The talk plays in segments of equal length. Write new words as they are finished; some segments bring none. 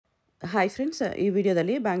Hi friends, ಈ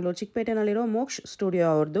ವಿಡಿಯೋದಲ್ಲಿ Bangalore ಚಿಕ್ಕಪೇಟೆನಲ್ಲಿರೋ ಮೋಕ್ಷ್ studio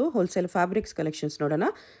ಅವ್ರದ್ದು ಹೋಲ್ಸೇಲ್ ಫ್ಯಾಬ್ರಿಕ್ಸ್ ಕಲೆಕ್ಷನ್ಸ್ ನೋಡೋಣ.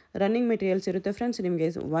 ರನ್ನಿಂಗ್ ಮೆಟೀರಿಯಲ್ಸ್ ಇರುತ್ತೆ ಫ್ರೆಂಡ್ಸ್. ನಿಮಗೆ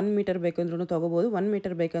 1 ಮೀಟರ್ ಬೇಕಂದ್ರೂ ತೊಗೋಬೋದು. 1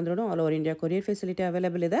 metre ಬೇಕಂದ್ರೂ all over India courier facility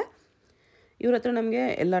available ಇದೆ. ಇವ್ರ ಹತ್ರ ನಮಗೆ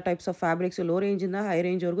ಎಲ್ಲ types of fabrics, low ರೇಂಜಿಂದ high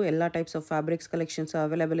ರೇಂಜ್ವರೆಗೂ ಎಲ್ಲ types of fabrics collections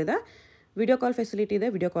available ಇದೆ. ವಿಡಿಯೋ ಕಾಲ್ ಫೆಸಿಲಿಟಿ ಇದೆ.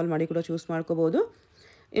 ವಿಡಿಯೋ ಕಾಲ್ ಮಾಡಿ ಕೂಡ ಚೂಸ್ ಮಾಡ್ಕೋಬೋದು.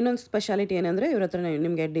 ಇನ್ನೊಂದು ಸ್ಪೆಷಾಲಿಟಿ ಏನಂದರೆ ಇವ್ರ ಹತ್ರ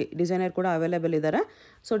ನಿಮಗೆ ಡಿಸೈನರ್ ಕೂಡ ಅವೈಲೇಬಲ್ ಇದ್ದಾರೆ.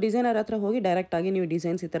 ಸೊ ಡಿಸೈನರ್ ಹತ್ರ ಹೋಗಿ ಡೈರೆಕ್ಟಾಗಿ ನೀವು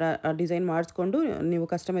ಡಿಸೈನ್ಸ್ ಈ ಥರ ಡಿಸೈನ್ ಮಾಡಿಸ್ಕೊಂಡು ನೀವು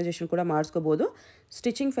ಕಸ್ಟಮೈಸೇಷನ್ ಕೂಡ ಮಾಡಿಸ್ಕೋಬೋದು.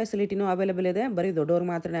 ಸ್ಟಿಚಿಂಗ್ ಫೆಸಿಲಿಟಿನೂ ಅವೈಲೇಬಲ್ ಇದೆ. ಬರೀ ದೊಡ್ಡವ್ರು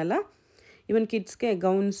ಮಾತ್ರನೇ ಅಲ್ಲ, ಈವನ್ ಕಿಡ್ಸ್ಗೆ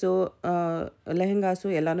ಗೌನ್ಸು, ಲೆಹೆಂಗಾಸು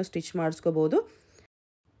ಎಲ್ಲನೂ ಸ್ಟಿಚ್ ಮಾಡಿಸ್ಕೋಬೋದು.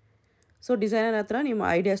 ಸೊ ಡಿಸೈನರ್ ಹತ್ರ ನಿಮ್ಮ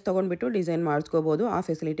ಐಡಿಯಾಸ್ ತೊಗೊಂಡ್ಬಿಟ್ಟು ಡಿಸೈನ್ ಮಾಡಿಸ್ಕೋಬೋದು. ಆ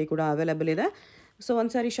ಫೆಸಿಲಿಟಿ ಕೂಡ ಅವೈಲೇಬಲ್ ಇದೆ. ಸೊ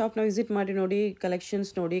ಒಂದು ಸಾರಿ ಶಾಪ್ನ ವಿಸಿಟ್ ಮಾಡಿ ನೋಡಿ, ಕಲೆಕ್ಷನ್ಸ್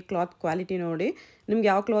ನೋಡಿ, ಕ್ಲಾತ್ ಕ್ವಾಲಿಟಿ ನೋಡಿ, ನಿಮ್ಗೆ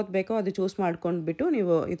ಯಾವ ಕ್ಲಾತ್ ಬೇಕೋ ಅದು ಚೂಸ್ ಮಾಡ್ಕೊಂಡ್ಬಿಟ್ಟು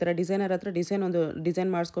ನೀವು ಈ ಥರ ಡಿಸೈನರ್ ಹತ್ರ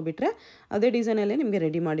ಡಿಸೈನ್ ಮಾಡಿಸ್ಕೊಬಿಟ್ರೆ ಅದೇ ಡಿಸೈನಲ್ಲೇ ನಿಮಗೆ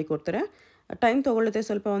ರೆಡಿ ಮಾಡಿ ಕೊಡ್ತಾರೆ. ಟೈಮ್ ತೊಗೊಳುತ್ತೆ,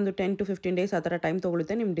 ಸ್ವಲ್ಪ ಒಂದು 10 to 15 ಡೇಸ್ ಆ ಥರ ಟೈಮ್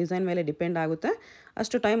ತೊಗೊಳುತ್ತೆ. ನಿಮ್ಮ ಡಿಸೈನ್ ಮೇಲೆ ಡಿಪೆಂಡ್ ಆಗುತ್ತೆ.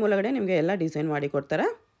 ಅಷ್ಟು ಟೈಮ್ ಒಳಗಡೆ ನಿಮಗೆ ಎಲ್ಲ ಡಿಸೈನ್ ಮಾಡಿ ಕೊಡ್ತಾರೆ.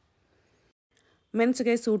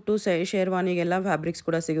 ಮೆನ್ಸ್ಗೆ ಸೂಟು, ಶೇರ್ವಾನಿಗೆಲ್ಲ ಫ್ಯಾಬ್ರಿಕ್ಸ್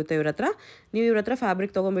ಕೂಡ ಸಿಗುತ್ತೆ ಇವ್ರ ಹತ್ರ. ನೀವು ಇವ್ರ ಹತ್ರ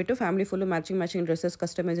fabric ತೊಗೊಂಬಿಟ್ಟು family full matching dresses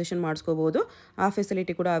customisation ಮಾಡಿಸ್ಕೋಬೋದು. ಆ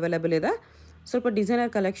ಫೆಸಿಲಿಟಿ ಕೂಡ ಅವೈಲೇಬಲ್ ಇದೆ. ಸ್ವಲ್ಪ ಡಿಸೈನರ್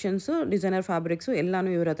ಕಲೆಕ್ಷನ್ಸು, ಡಿಸೈನರ್ ಫ್ಯಾಬ್ರಿಕ್ಸು ಎಲ್ಲನೂ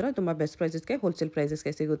ಇವ್ರ ಹತ್ರ ತುಂಬ ಬೆಸ್ಟ್ ಪ್ರೈಸಸ್ಗೆ, ಹೋಲ್ಸೇಲ್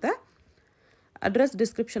ಪ್ರೈಸಸ್ಗೆ ಸಿಗುತ್ತೆ. ಅಡ್ರೆಸ್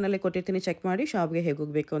ಡಿಸ್ಕ್ರಿಪ್ಷನಲ್ಲಿ ಕೊಟ್ಟಿರ್ತೀನಿ, ಚೆಕ್ ಮಾಡಿ ಶಾಪ್ಗೆ ಹೇಗೆ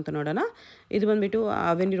ಹೋಗಬೇಕು ಅಂತ ನೋಡೋಣ. ಇದು ಬಂದುಬಿಟ್ಟು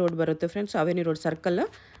ಅವೆನ್ಯೂ ರೋಡ್ ಬರುತ್ತೆ ಫ್ರೆಂಡ್ಸ್. Avenue road circle.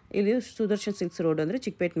 ಇಲ್ಲಿ ಸುದರ್ಶನ್ ಸಿಲ್ಕ್ಸ್ ರೋಡ್ ಅಂದರೆ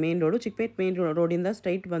Chickpet main road. Chickpet main ರೋಡಿಂದ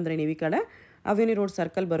ಸ್ಟ್ರೈಟ್ ಬಂದರೆ ನೀವು ಈ ಕಡೆ ಅವೆನ್ಯೂ ರೋಡ್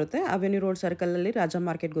ಸರ್ಕಲ್ ಬರುತ್ತೆ. ಅವೆನ್ಯೂ ರೋಡ್ ಸರ್ಕಲಲ್ಲಿ ರಾಜಾ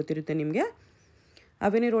ಮಾರ್ಕೆಟ್ ಗೊತ್ತಿರುತ್ತೆ ನಿಮಗೆ.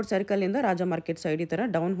 Avenue road ಸರ್ಕಲಿಂದ Raja market side ಈ ಥರ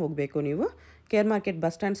ಡೌನ್ ಹೋಗಬೇಕು. ನೀವು care market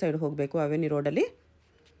bus stand side ಹೋಗಬೇಕು ಅವೆನ್ಯೂ ರೋಡಲ್ಲಿ.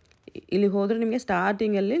 ಇಲ್ಲಿ ಹೋದರೆ ನಿಮಗೆ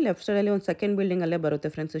ಸ್ಟಾರ್ಟಿಂಗಲ್ಲಿ ಲೆಫ್ಟ್ ಸೈಡಲ್ಲಿ ಒಂದು ಸೆಕೆಂಡ್ ಬಿಲ್ಡಿಂಗಲ್ಲೇ ಬರುತ್ತೆ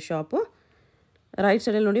ಫ್ರೆಂಡ್ಸ್ ಶಾಪು. ರೈಟ್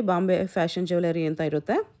ಸೈಡಲ್ಲಿ ನೋಡಿ ಬಾಂಬೆ ಫ್ಯಾಷನ್ ಜ್ಯುವೆಲರಿ ಅಂತ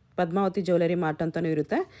ಇರುತ್ತೆ, ಪದ್ಮಾವತಿ ಜ್ಯುವೆಲರಿ ಮಾರ್ಟ್ ಅಂತಲೂ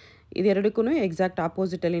ಇರುತ್ತೆ. ಇದೆರಡಕ್ಕೂ ಎಕ್ಸಾಕ್ಟ್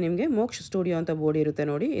ಆಪೋಸಿಟಲ್ಲಿ ನಿಮಗೆ ಮೋಕ್ಷ ಸ್ಟುಡಿಯೋ ಅಂತ ಬೋರ್ಡ್ ಇರುತ್ತೆ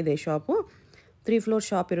ನೋಡಿ. ಇದೇ ಶಾಪು. 3 ಫ್ಲೋರ್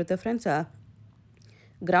ಶಾಪ್ ಇರುತ್ತೆ friends.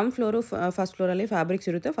 Ground floor, first ಫ್ಲೋರಲ್ಲಿ fabrics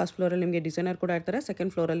ಇರುತ್ತೆ. ಫಸ್ಟ್ ಫ್ಲೋರಲ್ಲಿ ನಿಮಗೆ ಡಿಸೈನರ್ ಕೂಡ ಇರ್ತಾರೆ.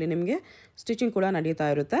 ಸೆಕೆಂಡ್ ಫ್ಲೋರಲ್ಲಿ ನಿಮಗೆ ಸ್ಟಿಚಿಂಗ್ ಕೂಡ ನಡೀತಾ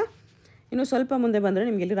ಇರುತ್ತೆ. ಇನ್ನು ಸ್ವಲ್ಪ ಮುಂದೆ ಬಂದರೆ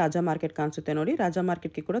ನಿಮಗೆ ಇಲ್ಲಿ ರಾಜಾ ಮಾರ್ಕೆಟ್ ಕಾಣಿಸುತ್ತೆ ನೋಡಿ. ರಾಜಾ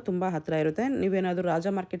ಮಾರ್ಕೆಟ್ಗೆ ಕೂಡ ತುಂಬ ಹತ್ತಿರ ಇರುತ್ತೆ. ನೀವೇನಾದರೂ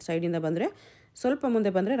ರಾಜಾ ಮಾರ್ಕೆಟ್ ಸೈಡಿಂದ ಬಂದರೆ ಸ್ವಲ್ಪ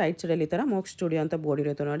ಮುಂದೆ ಬಂದರೆ ರೈಟ್ ಸೈಡಲ್ಲಿ ಈ ಥರ ಮೋಕ್ಷ ಸ್ಟುಡಿಯೋ ಅಂತ ಬೋರ್ಡ್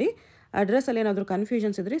ಇರುತ್ತೆ ನೋಡಿ. ಅಡ್ರೆಸ್ಸಲ್ಲಿ ಏನಾದರೂ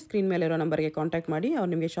ಕನ್ಫ್ಯೂಷನ್ಸ್ ಇದ್ದರೆ ಸ್ಕ್ರೀನ್ ಮೇಲೆ ಇರೋ ನಂಬರ್ಗೆ ಕಾಂಟ್ಯಾಕ್ಟ್ ಮಾಡಿ.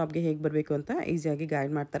 ಅವ್ರು ನಿಮಗೆ ಶಾಪ್ಗೆ ಹೇಗೆ ಬರಬೇಕು ಅಂತ ಈಸಿಯಾಗಿ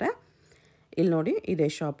ಗೈಡ್ ಮಾಡ್ತಾರೆ. ಇಲ್ಲಿ ನೋಡಿ ಇದೇ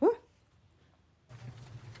ಶಾಪು.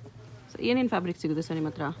 ಏನೇನು ಫ್ಯಾಬ್ರಿಕ್ ಸಿಗುತ್ತೆ ಸರ್ ನಿಮ್ಮ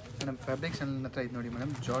ಹತ್ರ? ಮೇಡಮ್ ಫ್ಯಾಬ್ರಿಕ್ಸ್ ನನ್ನ ಹತ್ರ ಇದು ನೋಡಿ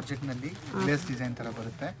ಮೇಡಮ್, ಜಾರ್ಜೆಟ್ನಲ್ಲಿ ಗ್ಲೇಸ್ ಡಿಸೈನ್ ಥರ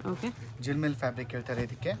ಬರುತ್ತೆ. ಓಕೆ. ಜಿಲ್ಮೇಲ್ ಫ್ಯಾಬ್ರಿಕ್ ಹೇಳ್ತಾರೆ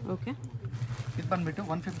ಇದಕ್ಕೆ. ಓಕೆ. ಇದು ಬಂದುಬಿಟ್ಟು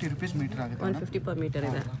 150 rupees ಮೀಟರ್ ಆಗುತ್ತೆ. 150 per meter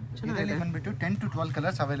ಇದೆ. ಇದರಲ್ಲಿ ಬಂದುಬಿಟ್ಟು 10 to 12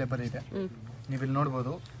 ಕಲರ್ಸ್ ಅವೈಲೇಬಲ್ ಇದೆ. ನೀವು ಇಲ್ಲಿ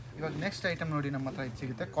ನೋಡ್ಬೋದು. ಇವಾಗ ನೆಕ್ಸ್ಟ್ ಐಟಮ್ ನೋಡಿ ನಮ್ಮ ಹತ್ರ ಇದು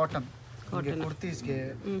ಸಿಗುತ್ತೆ ಕಾಟನ್. ಕುರ್ತೀಸ್ಗೆ,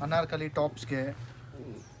 ಅನಾರ್ಕಲಿ ಟಾಪ್ಸ್ಗೆ,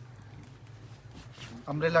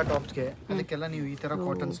 ಅಂಬ್ರೆಲಾ ಟಾಪ್ಸ್ಗೆ, ಅದಕ್ಕೆಲ್ಲ ನೀವು ಈ ಥರ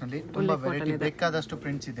ಕಾಟನ್ಸ್ನಲ್ಲಿ ತುಂಬ ವೆರೈಟಿ, ಬೇಕಾದಷ್ಟು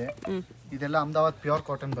ಪ್ರಿಂಟ್ಸ್ ಇದೆ. ಇದೆಲ್ಲ ಅಹಮದಾಬಾದ್ ಪ್ಯೂರ್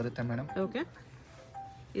ಕಾಟನ್ ಬರುತ್ತೆ ಮೇಡಮ್. ಓಕೆ.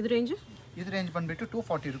 ಇದು ರೇಂಜ್ ಬಂದ್ಬಿಟ್ಟು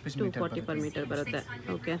 240 rupees per meter ಬರುತ್ತೆ.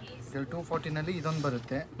 ಓಕೆ. ಇದರಲ್ಲಿ 240ನಲ್ಲಿ ಇದೊಂದು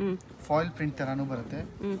ಬರುತ್ತೆ, ಫಾಯಿಲ್ ಪ್ರಿಂಟ್ ಥರನೂ ಬರುತ್ತೆ.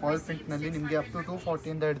 ಫಾಯಿಲ್ ಪ್ರಿಂಟ್ನಲ್ಲಿ ನಿಮಗೆ ಅಪ್ ಟು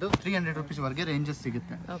 240ಇಂದ ಹಿಡಿದು 300 rupees ವರೆಗೆ ರೇಂಜಸ್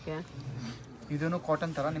ಸಿಗುತ್ತೆ. ಓಕೆ. ಇದೂ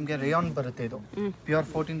ಕಾಟನ್ ಥರ ನಿಮಗೆ ರೇಯಾನ್ ಬರುತ್ತೆ. ಇದು ಪ್ಯೂರ್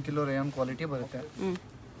 14 ಕಿಲೋ ರೇಯಾನ್ ಕ್ವಾಲಿಟಿ ಬರುತ್ತೆ.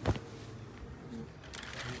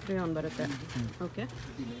 ರೇಯಾನ್ ಬರುತ್ತೆ. ಓಕೆ.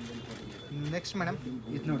 ನೆಕ್ಸ್ಟ್ ಮೇಡಮ್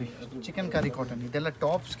ಇದು ನೋಡಿ ಚಿಕನ್ ಕಾರಿ ಕಾಟನ್. ಇದೆಲ್ಲ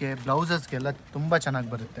ಟಾಪ್ಸ್ಗೆ, ಬ್ಲೌಸಸ್ಗೆಲ್ಲ ತುಂಬ ಚೆನ್ನಾಗಿ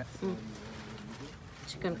ಬರುತ್ತೆ.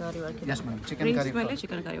 ಚಿಕನ್ ಕಾರಿ ವರ್ಕ್. ಎಸ್ ಮೇಡಮ್,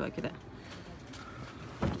 ಚಿಕನ್ ಕಾರಿ ವರ್ಕ್ ಇದೆ.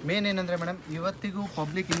 ಮೇನ್ ಏನಂದರೆ ಮೇಡಮ್, ಇವತ್ತಿಗೂ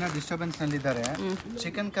ಪಬ್ಲಿಕ್ ಇನ್ನೂ ಡಿಸ್ಟರ್ಬೆನ್ಸ್ನಲ್ಲಿದ್ದಾರೆ.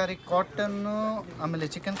 ಚಿಕನ್ ಕಾರಿ ಕಾಟನ್ನು, ಆಮೇಲೆ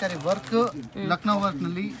ಚಿಕನ್ ಕಾರಿ ವರ್ಕ್, ಲಕ್ನೋ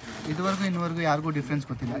ವರ್ಕ್ನಲ್ಲಿ ಇನ್ನುವರೆಗೂ ಯಾರಿಗೂ ಡಿಫ್ರೆನ್ಸ್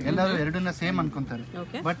ಗೊತ್ತಿಲ್ಲ. ಎಲ್ಲರೂ ಎರಡನ್ನ ಸೇಮ್ ಅನ್ಕೊತಾರೆ.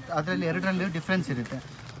 ಬಟ್ ಅದರಲ್ಲಿ ಎರಡರಲ್ಲಿ ಡಿಫ್ರೆನ್ಸ್ ಇರುತ್ತೆ.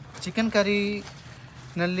 ಚಿಕನ್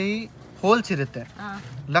ಕಾರಿನಲ್ಲಿ ಹೋಲ್ಸ್ ಇರುತ್ತೆ,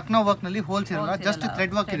 ಲಕ್ನೋ ವರ್ಕ್ನಲ್ಲಿ ಹೋಲ್ಸ್ ಇರಲ್ಲ, ಜಸ್ಟ್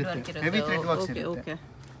ಥ್ರೆಡ್ ವರ್ಕ್ ಇರುತ್ತೆ, ಹೆವಿ ಥ್ರೆಡ್ ವರ್ಕ್ಸ್ ಇರುತ್ತೆ.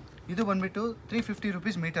 ಇದು ಬಂದ್ಬಿಟ್ಟು 350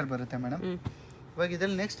 rupees ಮೀಟರ್ ಬರುತ್ತೆ ಮೇಡಮ್. ಇವಾಗ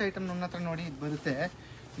ಇದರಲ್ಲಿ ನೆಕ್ಸ್ಟ್ ಐಟಮ್ ನನ್ನ ಹತ್ರ ನೋಡಿ ಇದು ಬರುತ್ತೆ.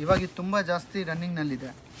 ಇವಾಗ ಇದು ತುಂಬ ಜಾಸ್ತಿ ರನ್ನಿಂಗ್ನಲ್ಲಿದೆ.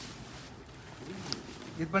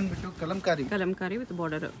 ಇದು ಬಂದ್ಬಿಟ್ಟು Kalamkari with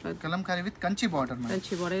border, Kalamkari with Kanchi border.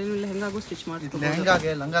 Kanchi border ಲೆಹಂಗಾಗೂ stitch ಮಾಡ್ತೀವಿ.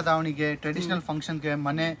 ಲೆಹಂಗಾಗೆ, ಲಂಗ ದಾವಣಿಗೆ, ಟ್ರೆಡಿಷನಲ್ ಫಂಕ್ಷನ್ಗೆ,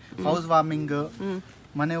 ಮನೆ ಹೌಸ್ ವಾರ್ಮಿಂಗ್,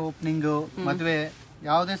 ಮನೆ ಓಪನಿಂಗು, ಮದುವೆ,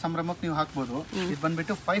 ಯಾವುದೇ ಸಂಭ್ರಮಕ್ಕೆ ನೀವು ಹಾಕ್ಬೋದು. ಇದು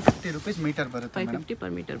ಬಂದ್ಬಿಟ್ಟು 550 rupees ಮೀಟರ್ ಬರುತ್ತೆ. 550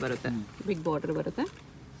 per meter ಬರುತ್ತೆ. ಬಿಗ್ ಬಾರ್ಡರ್ ಬರುತ್ತೆ.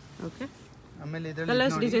 ಓಕೆ. ಆಮೇಲೆ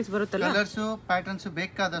ಕಲರ್ಸ್ ಡಿಸೈನ್ಸ್ ಬರುತ್ತಲ್ಲ, ಕಲರ್ಸ್ ಪ್ಯಾಟರ್ನ್ಸ್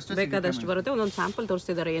ಬೇಕಾದಷ್ಟು ಬರುತ್ತೆ. ಒಂದೊಂದು ಸ್ಯಾಂಪಲ್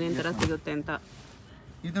ತೋರಿಸ್ತಿದ್ದಾರೆ ಏನೇನು ಥರ ಸಿಗುತ್ತೆ ಅಂತ.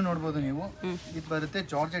 ಇದು ನೋಡ್ಬೋದು ನೀವು. ಇದು ಬರುತ್ತೆ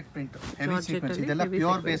ಜಾರ್ಜೆಟ್ ಪ್ರಿಂಟ್, ಹೆವಿ ಸೀಕ್ವೆನ್ಸ್. ಇದೆಲ್ಲ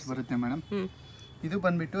ಪ್ಯೂರ್ ಬೇಸ್ ಬರುತ್ತೆ ಮೇಡಮ್. ಇದು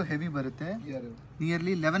ಬಂದ್ಬಿಟ್ಟು ಹೆವಿ ಬರುತ್ತೆ,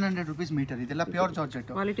 ನಿಯರ್ಲಿ 1100 rupees ಮೀಟರ್. ಇದೆಲ್ಲ ಪ್ಯೂರ್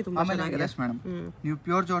ಜಾರ್ಜೆಟ್. ಆಮೇಲೆ ಎಸ್ ಮೇಡಮ್, ನೀವು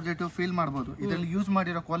ಪ್ಯೂರ್ ಜಾರ್ಜೆಟ್ ಫೀಲ್ ಮಾಡ್ಬೋದು. ಇದರಲ್ಲಿ ಯೂಸ್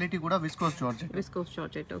ಮಾಡಿರೋ ಕ್ವಾಲಿಟಿ ಕೂಡ viscose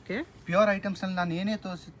georgette. Okay. Pure items ಅಲ್ಲಿ ನಾನು ಏನೇ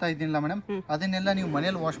ತೋರಿಸ್ತಾ ಇದ್ದೀನಿಲ್ಲ ಮೇಡಮ್, ಅದನ್ನೆಲ್ಲ ನೀವು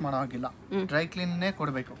ಮನೇಲಿ ವಾಶ್ ಮಾಡೋ ಹಾಗಿಲ್ಲ, ಡ್ರೈ ಕ್ಲೀನ್ನೇ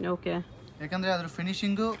ಕೊಡಬೇಕು. ಓಕೆ. ಯಾಕಂದ್ರೆ ಅದ್ರ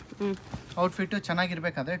ಫಿನಿಶಿಂಗು ಔಟ್ಫಿಟ್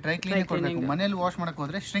ಚೆನ್ನಾಗಿರ್ಬೇಕಾದ್ರೆ ಡ್ರೈ ಕ್ಲೀನ್ ಕೊಡಬೇಕು. ಮನೇಲಿ ವಾಶ್ ಮಾಡಕ್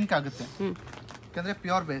ಹೋದ್ರೆ ಶ್ರಿಂಕ್ ಆಗುತ್ತೆ, ಯಾಕಂದ್ರೆ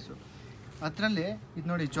ಪ್ಯೂರ್ ಬೇಸು. ಅದರಲ್ಲಿ ಇದು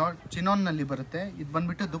ನೋಡಿ ಚಿನಾನ್ ನಲ್ಲಿ ಬರುತ್ತೆ. ಇದು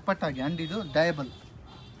ಬಂದ್ಬಿಟ್ಟು ದುಪ್ಪಟ್ಟಾಗಿ ಅಂಡ್ ಇದು ಡಯಬಲ್,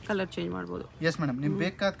 ಕಲರ್ ಚೇಂಜ್ ಮಾಡ್ಬೋದು. ಎಸ್ ಮೇಡಮ್, ನಿಮ್ಗೆ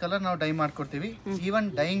ಬೇಕಾದ ಕಲರ್ ನಾವು ಡೈ ಮಾಡ್ಕೊಡ್ತೀವಿ. ಈವನ್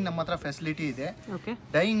ಡೈಯಿಂಗ್ ನಮ್ಮ ಹತ್ರ ಫೆಸಿಲಿಟಿ ಇದೆ.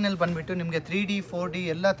 ಡೈಯಿಂಗ್ ನಲ್ಲಿ ಬಂದ್ಬಿಟ್ಟು ನಿಮಗೆ 3D 4D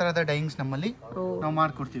ಎಲ್ಲ ತರದ ಡೈಯಿಂಗ್ಸ್ ನಮ್ಮಲ್ಲಿ ನಾವು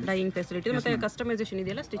ಮಾಡ್ಕೊಡ್ತೀವಿ. ಡೈಯಿಂಗ್ ಫೆಸಿಲಿಟಿ ಮತ್ತೆ ಕಸ್ಟಮೈಸೇಷನ್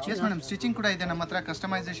ಇದೆಯಲ್ಲ, ಸ್ಟಿಚಿಂಗ್. ಎಸ್ ಮೇಡಮ್, ಸ್ಟಿಚಿಂಗ್ ಕೂಡ ಇದೆ ನಮ್ಮ ಹತ್ರ,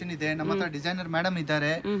 ಕಸ್ಟಮೈಸೇಷನ್ ಇದೆ ನಮ್ಮ ಹತ್ರ. ಡಿಸೈನರ್ ಮೇಡಮ್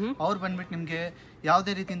ಇದ್ದಾರೆ, ಅವ್ರು ಬಂದ್ಬಿಟ್ಟು ನಿಮಗೆ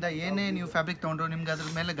ಯಾವುದೇ ರೀತಿಯಿಂದ ಏನೇ ನೀವು ಫ್ಯಾಬ್ರಿಕ್ ತಗೊಂಡ್ರು ನಿಮ್ಗೆ ಅದ್ರ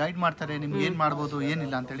ಮೇಲೆ ಗೈಡ್ ಮಾಡ್ತಾರೆ. ನಿಮ್ಗೆ ಏನ್ ಮಾಡ್ಬೋದು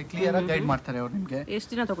ಏನಿಲ್ಲ ಅಂತ ಹೇಳಿ ಕ್ಲಿಯರ್ ಆಗಿ ಗೈಡ್ ಮಾಡ್ತಾರೆ ಅವ್ರು ನಿಮಗೆ.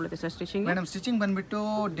 ಎಷ್ಟು ದಿನ ತಗೊಳುತ್ತೆ ಸರ್ ಸ್ಟಿಚಿಂಗ್? ಮೇಡಮ್, ಸ್ಟಿಚಿಂಗ್ ಬಂದ್ಬಿಟ್ಟು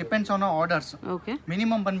ಡಿಪೆಂಡ್ಸ್ ಆನ್ ಆರ್ಡರ್ಸ್.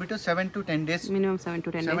 ಮಿನಿಮಮ್ ಬಂದ್ಬಿಟ್ಟು 7 to 10 days. Minimum 7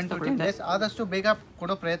 to 10 days. ಆದಷ್ಟು ಬೇಗ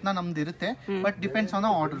ಕೊಡೋ ಪ್ರಯತ್ನ ನಮ್ದು ಇರುತ್ತೆ, but depends on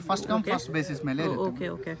order. First come first basis ಮೇಲೆ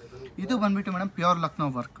ಇರುತ್ತೆ. ಇದು ಬಂದ್ಬಿಟ್ಟು madam pure Lucknow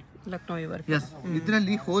work. S,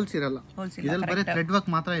 ಇದರಲ್ಲಿ ಹೋಲ್ಸ್ ಇರಲ್ಲ, ಇದರಲ್ಲಿ ಬರೀ ಥ್ರೆಡ್ ವರ್ಕ್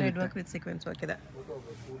ಮಾತ್ರ ಇರುತ್ತೆ.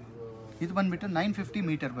 ಇದು ಬಂದ್ಬಿಟ್ಟು 950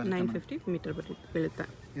 ಮೀಟರ್ ಬರುತ್ತೆ. 950 ಮೀಟರ್ ಬೀಳುತ್ತೆ.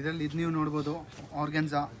 ಇದರಲ್ಲಿ ಇದು ನೀವು ನೋಡ್ಬೋದು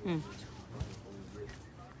ಆರ್ಗೆನ್ಜಾ.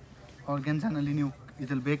 ಆರ್ಗೆನ್ಜಾನಲ್ಲಿ ನೀವು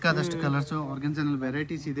ಇದ್ರಲ್ಲಿ ಬೇಕಾದಷ್ಟು ಕಲರ್ಸು, ಆರ್ಗೆನ್ಜಾನಲ್ಲಿ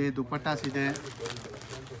ವೆರೈಟೀಸ್ ಇದೆ, ದುಪ್ಪಟ್ಟಾಸ್ ಇದೆ.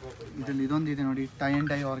 ಇದರಲ್ಲಿ ಇದೊಂದಿದೆ ನೋಡಿ, ಟೈ ಅಂಡ್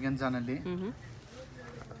ಡೈ ಆರ್ಗೆನ್ಜಾನಲ್ಲಿ.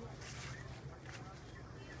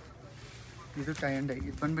 ಇದು ಟೈ ಅಂಡ್ ಡೈ.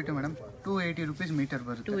 ಇದು ಬಂದ್ಬಿಟ್ಟು ಮೇಡಮ್ 280 rupees ಮೀಟರ್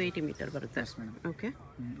ಬರುತ್ತೆ. 280 ಮೀಟರ್ ಬರುತ್ತೆ. Yes madam. ಓಕೆ.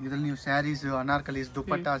 ಇದರಲ್ಲಿ ನೀವು ಸ್ಯಾರೀಸ್, ಅನಾರ್ಕಲೀಸ್,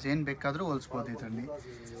 ದುಪ್ಪಟ್ಟಾಸ್ ಏನು ಬೇಕಾದರೂ ಹೊಲಿಸ್ಬೋದು ಇದರಲ್ಲಿ.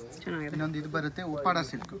 ಇನ್ನೊಂದು ಇದು ಬರುತ್ತೆ ಉಪ್ಪಾಡ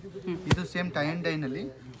ಸಿಲ್ಕ್. ಇದು ಸೇಮ್ ಟೈ ಅಂಡ್ ಡೈನಲ್ಲಿ,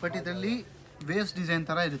 ಬಟ್ ಇದರಲ್ಲಿ ವೇವ್ಸ್ ಡಿಸೈನ್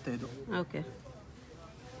ಥರ ಇರುತ್ತೆ ಇದು. ಓಕೆ.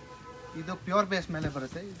 ಇದು ಪ್ಯೂರ್ ಬೇಸ್ ಮೇಲೆ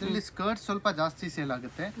ಬರುತ್ತೆ. ಇದರಲ್ಲಿ ಸ್ಕರ್ಟ್ಸ್ ಸ್ವಲ್ಪ ಜಾಸ್ತಿ ಸೇಲ್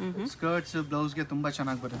ಆಗುತ್ತೆ. ಸ್ಕರ್ಟ್ಸ್, ಬ್ಲೌಸ್ಗೆ ತುಂಬಾ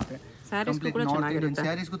ಚೆನ್ನಾಗಿ ಬರುತ್ತೆ. ಕಂಪ್ಲೀಟ್ ನಾರ್ತ್ ಇಂಡಿಯನ್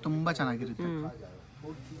ಸ್ಯಾರೀಸ್ಗೂ ತುಂಬಾ ಚೆನ್ನಾಗಿರುತ್ತೆ.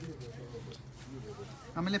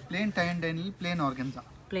 ಆಮೇಲೆ plane tie and ಡೈನಲ್ಲಿ plane ಆರ್ಗೆನ್ಜಾ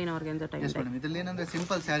tie. Yes madam, ಇದರಲ್ಲಿ ಏನಂದ್ರೆ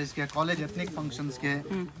ಸಿಂಪಲ್ ಸ್ಯಾರೀಸ್ಗೆ, ಕಾಲೇಜ್ ಎಥ್ನಿಕ್ ಫಂಕ್ಷನ್ಸ್ಗೆ,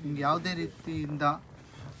 ನಿಮ್ಗೆ ಯಾವುದೇ ರೀತಿಯಿಂದ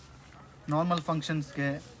ನಾರ್ಮಲ್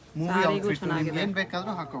ಫಂಕ್ಷನ್ಸ್ಗೆ, ಮೂವಿ ಔಟ್ಫಿಟ್ ಏನ್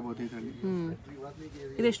ಬೇಕಾದ್ರೂ ಹಾಕೋಬಹುದು ಇದರಲ್ಲಿ.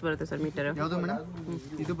 ಇದೆಷ್ಟು ಬರುತ್ತೆ ಸರ್ ಮೀಟರ್? ಯಾವುದು ಮೇಡಮ್?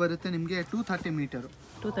 ಇದು ಬರುತ್ತೆ ನಿಮಗೆ 230 metre.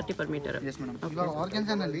 230 per meter. Yes madam. ಇವಾಗ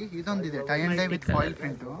ಆರ್ಗೆನ್ಜಾನಲ್ಲಿ ಇದೊಂದಿದೆ tie and dye with foil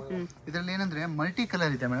print. ಇದರಲ್ಲಿ ಏನಂದ್ರೆ ಮಲ್ಟಿ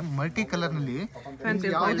ಕಲರ್ ಇದೆ ಮೇಡಮ್. ಮಲ್ಟಿ ಕಲರ್ ನಲ್ಲಿ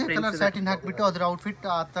ಯಾವುದೇ ಕಲರ್ ಸ್ಯಾಟಿನ್ ಹಾಕ್ಬಿಟ್ಟು ಅದ್ರ ಔಟ್ಫಿಟ್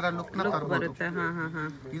ಆ ತರ ಲುಕ್ ನ ತರಬಹುದು.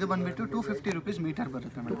 ಇದು ಬಂದ್ಬಿಟ್ಟು 250 rupees ಮೀಟರ್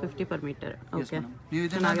ಬರುತ್ತೆ ಮೇಡಮ್. 250 per meter. ಓಕೆ. ನೀವು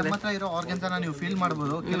ಇದನ್ನ ನಮ್ಮ ಹತ್ರ ಇರೋ ಆರ್ಗೆನ್ಜಾನ ನೀವು ಫೀಲ್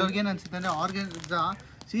ಮಾಡಬಹುದು. ಕೆಲವರಿಗೆ ಏನ್ ಅನ್ಸುತ್ತೆ ಅಂದ್ರೆ ಆರ್ಗೆನ್ಜಾ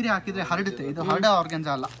ಸೀರೆ ಹಾಕಿದ್ರೆ ಹರಡುತ್ತೆ. ಇದು ಹರಡ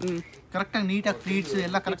ಆರ್ಗೆನ್ಜಾ ಅಲ್ಲ, ಕರೆಕ್ಟ್ ಆಗಿ ನೀಟಾಗಿ ಪ್ಲೀಟ್ಸ್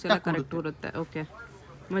ಎಲ್ಲ ಕರೆಕ್ಟ್ ಇರುತ್ತೆ. ಓಕೆ.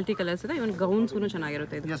 ಮಲ್ಟಿ ಕಲರ್ಸ್ ಇದೆ. ಇವನ್ ಗೌನ್ಸ್ ಕೂಡ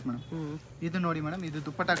ಚೆನ್ನಾಗಿರುತ್ತೆ ಇದು. Yes madam. ಇದು ನೋಡಿ ಮೇಡಮ್, ಇದು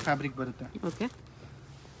ದುಪ್ಪಟ್ಟ ಫ್ಯಾಬ್ರಿಕ್ ಬರುತ್ತೆ. ಓಕೆ.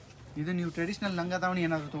 ಇದು ನೀವು ಟ್ರೆಡಿಷನಲ್ ಲಂಗ ದಾವಣಿ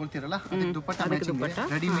ಏನಾದ್ರು ತಗೊಳ್ತಿರಲ್ಲ, ಅದಕ್ಕೆ ದುಪ್ಪಟ್ಟ ಮ್ಯಾಚಿಂಗ್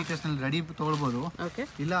ರೆಡಿ ಮೀಟರ್ಸ್ ನಲ್ಲಿ ರೆಡಿ ತಗೊಳ್ಬಹುದು. ಓಕೆ.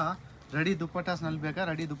 ಇಲ್ಲ ರೆಡಿ ದುಪ್ಪಟ್ಟಾಸ್ ನಲ್ಲಿ ಬೇಕಾ,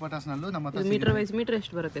 ರೆಡಿ ದುಪ್ಪಟ್ಟಾಸ್ ನಲ್ಲೂ ನಮ್ಮ ಹತ್ರ ಮೀಟರ್ ವೈಸ್ ಮೀಟರ್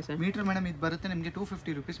ಎಷ್ಟು ಬರುತ್ತೆ ಸರ್? ಮೀಟರ್ ಮೇಡಮ್ ಇದು ಬರುತ್ತೆ ನಿಮಗೆ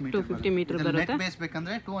 250 rupees ಮೀಟರ್. 250 ಮೀಟರ್ ಬರುತ್ತೆ. ನೆಟ್ ಬೇಸ್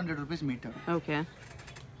ಬೇಕಂದ್ರೆ 200 rupees ಮೀಟರ್. ಓಕೆ.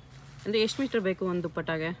 ಅಂದ್ರೆ ಎಷ್ಟು ಮೀಟರ್ ಬೇಕು ಒಂದು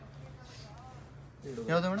ದುಪ್ಪಟ್ಟಾಗೆ?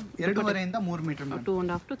 ಯಾವುದು ಮೇಡಮ್? 2.5 ಇಂದ 3 ಮೀಟರ್.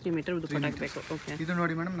 2.5 to 3 ಮೀಟರ್ ದುಪ್ಪಟ್ಟಾಗೆ ಬೇಕು. ಓಕೆ. ಇದು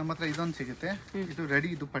ನೋಡಿ ಮೇಡಮ್, ನಮ್ಮ ಹತ್ರ ಇದೊಂದು ಸಿಗುತ್ತೆ. ಇದು ರೆಡಿ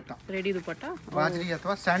ದುಪ್ಪಟ್ಟ. ರೆಡಿ ದುಪ್ಪಟ್ಟ, ಬಾಜ್ರಿ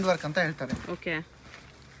ಅಥವಾ ಸ್ಯಾಂಡ್ ವರ್ಕ್ ಅಂತ ಹೇಳ್ತಾರೆ. ಓಕೆ.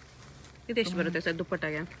 ಇದು ಎಷ್ಟು ಬರುತ್ತೆ ಸರ್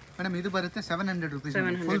ದುಪ್ಪಟ್ಟಾಗೆ? ಮೇಡಮ್ ಇದು ಬರುತ್ತೆ 700 rupees.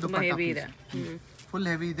 ಫುಲ್ ದುಪ್ಪಟ್ಟ ಹೆವಿ ಇದೆ. ಫುಲ್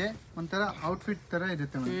ಹೆವಿ ಇದೆ, ಒಂಥರ ಔಟ್ಫಿಟ್ ತರ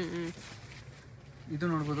ಇರುತ್ತೆ ಮೇಡಮ್. ಇದು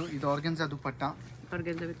ನೋಡಬಹುದು, ಇದು ಆರ್ಗೆನ್ಜಾ ದುಪ್ಪಟ್ಟ.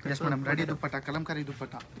 ಎಸ್ ಮೇಡಮ್, ರೆಡಿ ದುಪ್ಪಟ್ಟ, ಕಲಂಕಾರಿ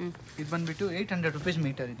ದುಪ್ಪಟ್ಟ. ಇದು ಬಂದ್ಬಿಟ್ಟು 800 rupees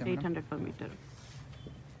ಮೀಟರ್ ಇದೆ. 800 per meter.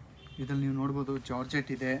 ಇದ್ರಲ್ಲಿ ನೀವು ನೋಡಬಹುದು ಜಾರ್ಜೆಟ್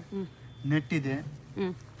ಇದೆ, ನೆಟ್ ಇದೆ.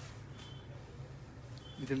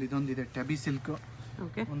 ಇದರಲ್ಲಿ ಇದೊಂದಿದೆ ಟೆಬಿ ಸಿಲ್ಕ್.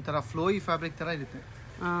 ಓಕೆ. ಒಂಥರ ಫ್ಲೋಯಿ ಫ್ಯಾಬ್ರಿಕ್ ತರ ಇರುತ್ತೆ,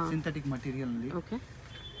 ಸಿಂಥೆಟಿಕ್ ಮಟೀರಿಯಲ್ ನಲ್ಲಿ. ಓಕೆ.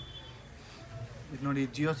 ಇದು ನೋಡಿ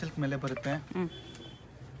ಜಿಯೋ ಸಿಲ್ಕ್ ಮೇಲೆ ಬರುತ್ತೆ.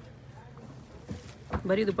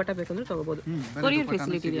 ಬರೀ ದುಪ್ಪಟ್ಟ ಬೇಕಂದ್ರೆ ತಗೋಬಹುದು. ಕೊರಿಯರ್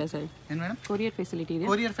ಫೆಸಿಲಿಟಿ ಇದೆಯಾ ಸರ್? ಏನು ಮೇಡಮ್? ಕೊರಿಯರ್ ಫೆಸಿಲಿಟಿ ಇದೆ.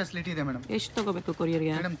 ಕೊರಿಯರ್ ಫೆಸಿಲಿಟಿ ಇದೆ ಮೇಡಮ್. ಎಷ್ಟು ತಗೋಬೇಕು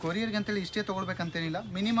ಕೊರಿಯರ್ಗೆ? ಮೇಡಮ್ ಕೊರಿಯರ್ಗೆ ಅಂತೇಳಿ ಇಷ್ಟೇ ತಗೊಳ್ಬೇಕಂತೇನಿಲ್ಲ,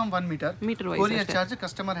 minimum 1 metre. Courier charge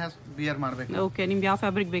customer has beer ಮಾಡಬೇಕು. ಓಕೆ. ನಿಮ್ಗೆ ಯಾವ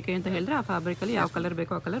ಫ್ಯಾಬ್ರಿಕ್ ಬೇಕು ಅಂತ ಹೇಳಿದ್ರೆ ಆ ಫ್ಯಾಬ್ರಿಕ್ ಅಲ್ಲಿ ಯಾವ ಕಲರ್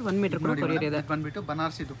ಬೇಕೋ ಆ ಕಲರ್ 1 ಮೀಟರ್ ಕೂಡ ಕೊರಿಯರ್ ಇದೆ. ಬಂದ್ಬಿಟ್ಟು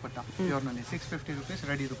ಬನಾರಸಿ ದುಪ್ಪಟ್ಟ ಪ್ಯೂರ್ ನಲ್ಲಿ 650 rupees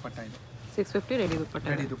ರೆಡಿ ದುಪ್ಪಟ್ಟ ಇದೆ. 650 ರೆಡಿ ದುಪ್ಪಟ್ಟ.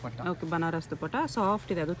 ರೆಡಿ ದುಪ್ಪಟ್ಟ. ಓಕೆ. ಬನಾರಸ್ ದುಪ್ಪಟ್ಟ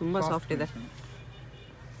ಸಾಫ್ಟ್ ಇದೆ, ಅದು ತುಂಬಾ ಸಾಫ್ಟ್ ಇದೆ.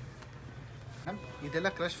 ಇದೆಲ್ಲ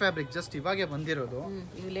ಕ್ರಶ್ ಫ್ಯಾಬ್ರಿಕ್ ಜಸ್ಟ್ ಇವಾಗೆ ಬಂದಿರೋದು.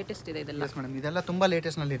 ಇದು ಲೇಟೆಸ್ಟ್ ಇದೆ ಇದೆಲ್ಲ. ಎಸ್ ಮೇಡಮ್, ಇದೆಲ್ಲ ತುಂಬಾ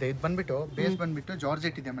ಲೇಟೆಸ್ಟ್ ನಲ್ಲಿ ಇದೆ. ಇದು ಬಂದ್ಬಿಟ್ಟು ಬೇಸ್ ಬಂದ್ಬಿಟ್ಟು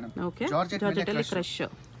ಜಾರ್ಜೆಟ್ ಇದೆ ಮೇಡಮ್. ಓಕೆ. ಜಾರ್ಜೆಟ್ ಮೇಲೆ ಕ್ರಶ್.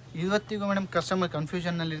 ಇವತ್ತಿಗೂ ಮೇಡಮ್ ಕಸ್ಟಮರ್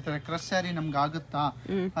ಕನ್ಫ್ಯೂಷನ್ ನಲ್ಲಿ ಇರ್ತಾರೆ, ಕ್ರಶ್ ಸ್ಯಾರಿ ನಮ್ಗೆ ಆಗುತ್ತಾ,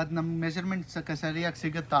 ಅದ್ ನಮ್ ಮೆಜರ್ಮೆಂಟ್ ಸರಿಯಾಗಿ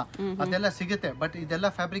ಸಿಗುತ್ತಾ, ಅದೆಲ್ಲ ಸಿಗುತ್ತೆ. ಬಟ್ ಇದೆಲ್ಲ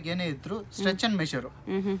ಫ್ಯಾಬ್ರಿಕ್ ಏನೇ ಇದ್ರು ಸ್ಟ್ರೆಚ್ ಅಂಡ್ ಮೆಷರ್.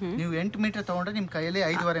 ನೀವು 8 ಮೀಟರ್ ತಗೊಂಡ್ರೆ ನಿಮ್ ಕೈಯಲ್ಲಿ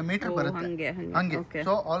 5.5 ಮೀಟರ್ ಬರುತ್ತೆ. ಹಂಗೆ.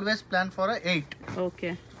 So always plan for 8.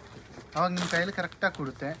 Okay. ಅವಾಗ ನಿಮ್ ಕೈಯಲ್ಲಿ ಕರೆಕ್ಟ್ ಆಗಿ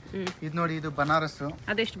ಕೊಡುತ್ತೆ. ಇದು ನೋಡಿ, ಇದು ಬನಾರಸ್.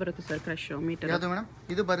 ಅದೆಷ್ಟು ಬರುತ್ತೆ ಸರ್ ಕ್ರಶ್ ಮೀಟರ್? ಯಾವುದು ಮೇಡಮ್?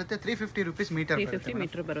 ಇದು ಬರುತ್ತೆ 350 rupees ಮೀಟರ್. 350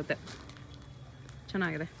 ಮೀಟರ್ ಬರುತ್ತೆ.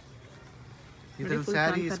 ಚೆನ್ನಾಗಿದೆ. ಇದರಲ್ಲಿ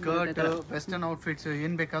ಸ್ಯಾರಿ, ಸ್ಕರ್ಟ್, ವೆಸ್ಟರ್ನ್ ಔಟ್ಫಿಟ್ಸ್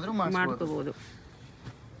ಏನ್ ಬೇಕಾದ್ರೂ ಮಾಡ್ಕೋಬಹುದು.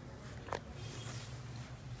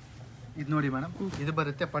 ಇದು ನೋಡಿ ಮೇಡಮ್, ಇದು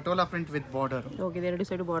ಬರುತ್ತೆ patola print with border. Okay, ಎರಡು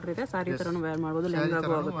ಸೈಡ್ ಬಾರ್ಡರ್ ಇದೆ. ಸಾರಿ ತರನು ವೇರ್ ಮಾಡಬಹುದು,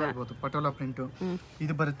 ಲೆಹಂಗಾಗೂ ಆಗುತ್ತೆ. ಪಟೋಲಾ ಪ್ರಿಂಟ್.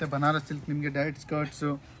 ಇದು ಬರುತ್ತೆ ಬನಾರಸ್ ಸಿಲ್ಕ್, ನಿಮಗೆ ಡೈರೆಕ್ಟ್ ಸ್ಕರ್ಟ್ಸ್,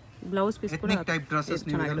 ಬ್ಲೌಸ್ ಪೀಸ್ ಕೂಡ ಎಥ್ನಿಕ್ ಟೈಪ್ ಡ್ರೆಸ್ಸಸ್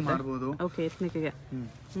ನೀವು ಇದನ್ನ ಮಾಡಬಹುದು. ಓಕೆ, ಎಥ್ನಿಕ್ ಗೆ.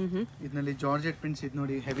 ಇದರಲ್ಲಿ ಜಾರ್ಜೆಟ್ ಪ್ರಿಂಟ್ಸ್ ಇದು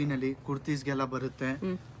ನೋಡಿ, ಹೆವಿನಲ್ಲಿ ಕುರ್ತೀಸ್ಗೆಲ್ಲ ಬರುತ್ತೆ.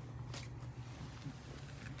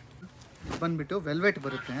 ಬಂದ್ಬಿಟ್ಟು ವೆಲ್ವೆಟ್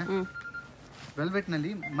ಬರುತ್ತೆ. ವೆಲ್ವೆಟ್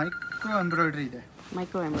ನಲ್ಲಿ ಮೈಕ್ರೋ ಎಂಬ್ರಾಯ್ಡ್ರಿ ಇದೆ.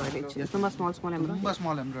 ಮೈಕ್ರೋ ಎಂಬ್ರಾಯ್ಡ್ರಿ, ತುಂಬಾ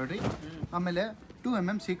ಸ್ಮಾಲ್ ಎಂಬ್ರಾಯ್ಡ್ರಿ. ಆಮೇಲೆ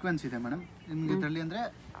 2mm ಸೀಕ್ವೆನ್ಸ್ ಇದೆ ಮೇಡಮ್ ನಿಮ್ಗೆ ಇದರಲ್ಲಿ. ಅಂದ್ರೆ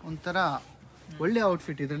ಒಂಥರ ಒಳ್ಳೆ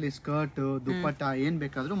ಔಟ್ಫಿಟ್. ಇದರಲ್ಲಿ ಸ್ಕರ್ಟ್, ದುಪ್ಪಟ್ಟ ಏನ್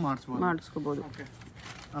ಬೇಕಾದ್ರೂ ಮಾಡಿಸ್ಕೋಬಹುದು.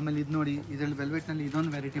 ಆಮೇಲೆ ಇದು ನೋಡಿ, ಇದರಲ್ಲಿ ವೆಲ್ವೆಟ್ ನಲ್ಲಿ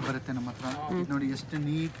ಇದೊಂದು ವೆರೈಟಿ ಬರುತ್ತೆ ನಮ್ಮ ಹತ್ರ. ಇದು ನೋಡಿ ಎಷ್ಟು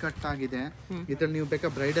ನೀಟ್ ಕಟ್ ಆಗಿದೆ. ಇದ್ರಲ್ಲಿ ನೀವು ಬೇಕಾ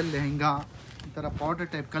ಬ್ರೈಡಲ್ ಲೆಹಂಗಾ ಈ ತರ ಪೌಡರ್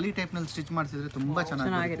ಟೈಪ್, ಕಲಿ ಟೈಪ್ ನಲ್ಲಿ ಸ್ಟಿಚ್ ಮಾಡಿಸಿದ್ರೆ ತುಂಬಾ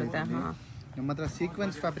ಚೆನ್ನಾಗಿರುತ್ತೆ. ನಮ್ಮ ಹತ್ರ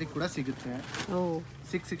ಸೀಕ್ವೆನ್ಸ್ ಫ್ಯಾಬ್ರಿಕ್ ಕೂಡ ಸಿಗುತ್ತೆ.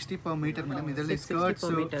 660 per meter ಮೇಡಮ್. ಇದರಲ್ಲಿ ಸ್ಕರ್ಟ್ಸ್,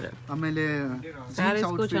 ಆಮೇಲೆ ಸ್ಯಾರೀಸ್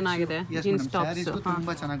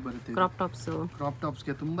ತುಂಬಾ ಚೆನ್ನಾಗಿ ಬರುತ್ತೆ. ಕ್ರಾಪ್ ಟಾಪ್ಸ್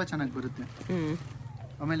ಗೆ ತುಂಬಾ ಚೆನ್ನಾಗಿ ಬರುತ್ತೆ.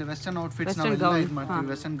 ಆಮೇಲೆ ವೆಸ್ಟರ್ನ್ ಔಟ್ಫಿಟ್ಸ್ ನಾವೆಲ್ಲ ಇದು ಮಾಡ್ತೀವಿ.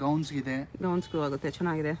 ವೆಸ್ಟರ್ನ್ ಗೌನ್ಸ್ ಇದೆ, ಗೌನ್ಸ್ಗೂ ಆಗುತ್ತೆ.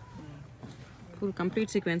 ಚೆನ್ನಾಗಿದೆ, ಫುಲ್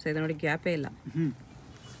ಕಂಪ್ಲೀಟ್ ಸೀಕ್ವೆನ್ಸ್ ಇದೆ ನೋಡಿ, ಗ್ಯಾಪೇ ಇಲ್ಲ.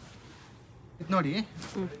 ಇದು ನೋಡಿ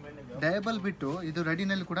ಡಯಬಲ್ ಬಿಟ್ಟು ಇದು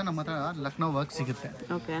ರೆಡಿನಲ್ಲಿ ಕೂಡ ನಮ್ಮ ಹತ್ರ ಲಕ್ನೋ ವರ್ಕ್ ಸಿಗುತ್ತೆ.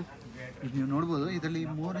 ಓಕೆ, ಇದು ನೀವು ನೋಡ್ಬೋದು. ಇದರಲ್ಲಿ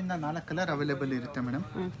 3 ಇಂದ 4 ಕಲರ್ ಅವೈಲೇಬಲ್ ಇರುತ್ತೆ ಮೇಡಮ್.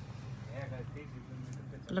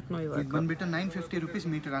 ಲಕ್ನೋ ಇದು ಬಂದ್ಬಿಟ್ಟು 950 rupees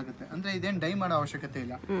ಮೀಟರ್ ಆಗುತ್ತೆ. ಅಂದ್ರೆ ಇದೇನು ಡೈ ಮಾಡೋ ಅವಶ್ಯಕತೆ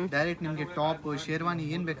ಇಲ್ಲ. ಡೈರೆಕ್ಟ್ ನಿಮಗೆ ಟಾಪ್, ಶೇರ್ವಾನಿ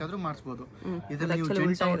ಏನ್ ಬೇಕಾದ್ರೂ ಮಾಡಿಸ್ಬೋದು. ಇದರಲ್ಲಿ ನೀವು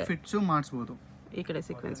ಜೆಂಟ್ಸ್ ಔಟ್ಫಿಟ್ಸ್ ಮಾಡಿಸ್ಬೋದು. ಈ ಕಡೆ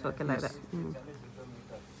ಸೀಕ್ವೆನ್ಸ್ ವರ್ಕ್ ಎಲ್ಲ ಇದೆ.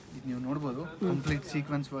 ಇದು ನೀವು ನೋಡ್ಬೋದು, ಕಂಪ್ಲೀಟ್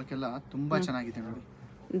ಸೀಕ್ವೆನ್ಸ್ ವರ್ಕ್ ಎಲ್ಲ ತುಂಬಾ ಚೆನ್ನಾಗಿದೆ ನೋಡಿ.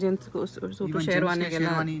 ಜೆಂಟ್ಸ್ ಸೂಟ್,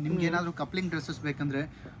 ಶೇರ್ವಾನಿ, ನಿಮ್ಗೆ ಏನಾದ್ರು ಕಪ್ಲಿಂಗ್ ಡ್ರೆಸ್ಸಸ್ ಬೇಕಂದ್ರೆ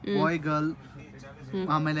ಬಾಯ್ ಗರ್ಲ್,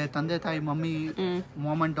 ಆಮೇಲೆ ತಂದೆ ತಾಯಿ, ಮಮ್ಮಿ,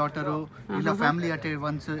 ಮಾಮ್ ಅಂಡ್ ಡಾಟರು, ಇಲ್ಲ ಫ್ಯಾಮಿಲಿ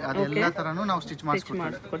ಅಟೆಂಡ್ಸ್, ಅದೆಲ್ಲ ತರನು ನಾವು ಸ್ಟಿಚ್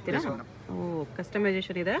ಮಾಡಿಸ್ಕೊಡ್ತೀವಿ.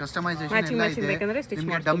 ಕಸ್ಟಮೈಸೇಷನ್ ಇದೆ,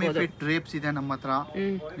 ನಿಮಗೆ ಡಮ್ಮಿ ಫಿಟ್ ಡ್ರೇಪ್ಸ್ ಇದೆ ನಮ್ಮ ಹತ್ರ.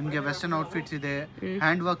 ನಿಮಗೆ ವೆಸ್ಟರ್ನ್ ಔಟ್ಫಿಟ್ಸ್ ಇದೆ,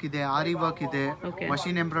 ಹ್ಯಾಂಡ್ ವರ್ಕ್ ಇದೆ, ಆರಿ ವರ್ಕ್ ಇದೆ,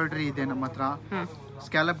 ಮಷೀನ್ ಎಂಬ್ರಾಯ್ಡ್ರಿ ಇದೆ ನಮ್ಮ ಹತ್ರ.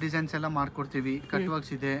 ಸ್ಕ್ಯಾಲಪ್ ಡಿಸೈನ್ಸ್ ಎಲ್ಲ ಮಾಡ್ಕೊಡ್ತೀವಿ. ಕಟ್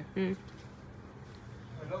ವರ್ಕ್ಸ್ ಇದೆ.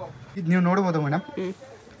 ಇದು ನೀವು ನೋಡ್ಬೋದು ಮೇಡಮ್.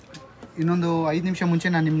 ಇನ್ನೊಂದು 5 ನಿಮಿಷ ಮುಂಚೆ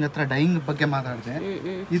ನಾನು ನಿಮ್ಗೆ ಹತ್ರ ಡೈಯಿಂಗ್ ಬಗ್ಗೆ ಮಾತಾಡಿದೆ.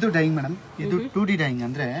 ಇದು ಡೈಯಿಂಗ್ ಮೇಡಮ್. ಇದು 2D ಡೈಯಿಂಗ್,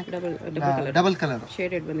 ಅಂದ್ರೆ ಡಬಲ್ ಕಲರ್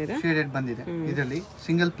ಶೇಡೆಡ್ ಬಂದಿದೆ. ಇದರಲ್ಲಿ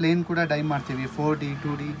ಸಿಂಗಲ್ ಪ್ಲೇನ್ ಕೂಡ ಡೈ ಮಾಡ್ತೀವಿ. 4D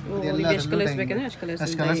 2D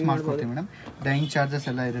ಅಷ್ಟು ಕಲರ್ಸ್ ಮಾಡ್ಕೊಡ್ತೀವಿ ಮೇಡಮ್. ಡೈಯಿಂಗ್ ಚಾರ್ಜಸ್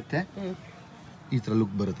ಎಲ್ಲ ಇರುತ್ತೆ. ಈ ತರ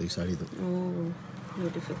ಲುಕ್ ಬರುತ್ತೆ ಈ ಸಾಡಿದು.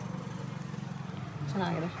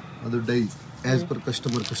 ಅದು dye as per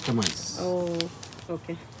customer customise.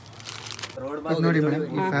 Okay, ನೋಡಿ ಮೇಡಮ್,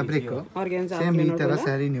 ಈ ಫ್ಯಾಬ್ರಿಕ್ ಸೇಮ್ ಈ ತರ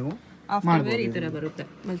ಸ್ಯಾರಿ ನೀವು ಮಾಡ್ಬೋದು. ಈ ತರ ಬರುತ್ತೆ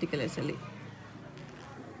ಮಲ್ಟಿ ಕಲರ್ಸ್ ಅಲ್ಲಿ.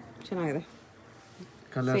 ಚೆನ್ನಾಗಿದೆ,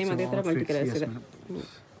 ಕಲರ್ಸ್ ಸೇಮ್ ಅದೇ ತರ ಮಲ್ಟಿ ಕಲರ್ಸ್ ಇದೆ.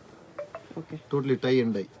 Okay, totally tie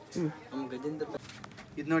and dye.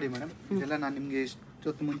 ಇದು ನೋಡಿ ಮೇಡಮ್, ಇದೆಲ್ಲ ನಾನು ನಿಮಗೆ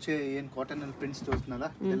ಇಷ್ಟೊತ್ತು ಮುಂಚೆ ಏನು ಕಾಟನ್ ಅಲ್ಲಿ ಪ್ರಿಂಟ್ಸ್ ತೋರಿಸ್ನಲ್ಲ,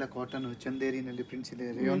 ಇದೆಲ್ಲ ಕಾಟನ್, ಚಂದೇರಿನಲ್ಲಿ ಪ್ರಿಂಟ್ಸ್ ಇದೆ,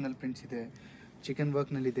 ರೇಯೋನ್ ನಲ್ಲಿ ಪ್ರಿಂಟ್ಸ್ ಇದೆ, ಚಿಕನ್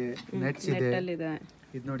ವರ್ಕ್ ನಲ್ಲಿ ಇದೆ, ನೆಟ್ಸ್ ಇದೆ.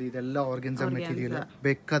 ಇದು ನೋಡಿ, ಇದೆಲ್ಲ ಆರ್ಗೆನ್ಸಾ ಮೆಟೀರಿಯಲ್,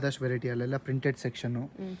 ಬೇಕಾದಷ್ಟು ವೆರೈಟಿ. ಅಲ್ಲೆಲ್ಲ ಪ್ರಿಂಟೆಡ್ ಸೆಕ್ಷನ್.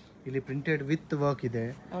 ಇಲ್ಲಿ ಪ್ರಿಂಟೆಡ್ ವಿತ್ ವರ್ಕ್ ಇದೆ.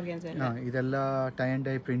 ಇದೆಲ್ಲ tie and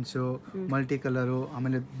dye prints, multi colour.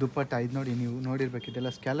 ಆಮೇಲೆ ದುಪ್ಪಟ್ಟ, ಇದು ನೋಡಿ, ನೀವು ನೋಡಿರ್ಬೇಕು, ಇದೆಲ್ಲ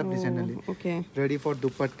ಸ್ಕ್ಯಾಲಪ್ ಡಿಸೈನ್ ಅಲ್ಲಿ ರೆಡಿ ಫಾರ್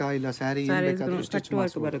ದುಪ್ಪಟ್ಟ ಇಲ್ಲ ಸ್ಯಾರಿ ಏನ್ ಬೇಕಾದ್ರೂ ಸ್ಟಿಚ್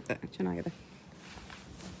ಬರುತ್ತೆ. ಚೆನ್ನಾಗಿದೆ.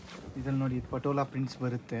 ಇದ್ರಲ್ಲಿ ನೋಡಿ ಪಟೋಲಾ ಪ್ರಿಂಟ್ಸ್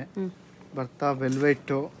ಬರುತ್ತೆ, ಬರ್ತಾ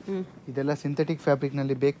ವೆಲ್ವೆಟ್. ಇದೆಲ್ಲ ಸಿಂಥೆಟಿಕ್ ಫ್ಯಾಬ್ರಿಕ್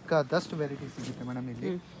ನಲ್ಲಿ ಬೇಕಾದಷ್ಟು ವೆರೈಟಿ ಸಿಗುತ್ತೆ ಮೇಡಮ್.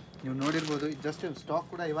 ಇಲ್ಲಿ ನೀವು ನೋಡಿರ್ಬೋದು, ಜಸ್ಟ್ ಸ್ಟಾಕ್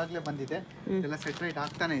ಕೂಡ ಇವಾಗಲೇ ಬಂದಿದೆ. ಇದೆಲ್ಲ ಸೆಟ್ ರೈಟ್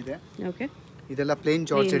ಆಗ್ತಾನೆ ಇದೆ. ಇದೆಲ್ಲ ಪ್ಲೇನ್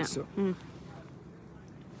ಜಾರ್ಜೆಟ್ಸ್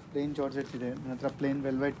ಇದೆ ನನ್ನ ಹತ್ರ. ಪ್ಲೇನ್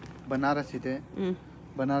ವೆಲ್ವೆಟ್ ಬನಾರಸ್ ಇದೆ.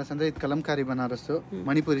 ಬನಾರಸ್ ಅಂದ್ರೆ ಇದು ಕಲಂಕಾರಿ ಬನಾರಸ್,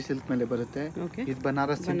 ಮಣಿಪುರಿ ಸಿಲ್ಕ್ ಮೇಲೆ ಬರುತ್ತೆ. ಇದು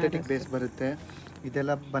ಬನಾರಸ್ ಸಿಂಥೆಟಿಕ್ ಬೇಸ್ ಬರುತ್ತೆ.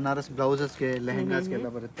 ಇದೆಲ್ಲ ಬನಾರಸ್ ಬ್ಲೌಸಸ್ಗೆ, ಲೆಹೆಂಗಾಸ್ಗೆಲ್ಲ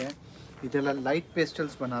ಬರುತ್ತೆ. ಇದೆಲ್ಲ ಲೈಟ್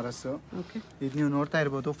ಪೇಸ್ಟಲ್ಸ್ ಬನಾರಸ್. ಇದು ನೀವು ನೋಡ್ತಾ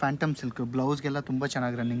ಇರ್ಬೋದು, ಫ್ಯಾಂಟಮ್ ಸಿಲ್ಕ್ ಬ್ಲೌಸ್ಗೆಲ್ಲ ತುಂಬಾ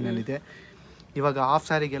ಚೆನ್ನಾಗಿ ರನ್ನಿಂಗ್ ನಲ್ಲಿದೆ. ಇವಾಗ ಹಾಫ್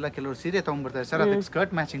ಸ್ಯಾರಿಗೆಲ್ಲ ಕೆಲವರು ಸೀರೆ ತೊಗೊಂಡ್ಬರ್ತಾರೆ, ಸರ್ ಅದಕ್ಕೆ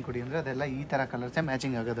ಸ್ಕರ್ಟ್ ಮ್ಯಾಚಿಂಗ್ ಕೊಡಿ ಅಂದರೆ ಅದೆಲ್ಲ ಈ ಥರ ಕಲರ್ಸೇ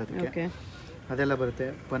ಮ್ಯಾಚಿಂಗ್ ಆಗೋದು ಅದಕ್ಕೆ. ಅದೆಲ್ಲ ಬರುತ್ತೆ.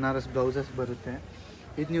 ಬನಾರಸ್ ಬ್ಲೌಸಸ್ ಬರುತ್ತೆ.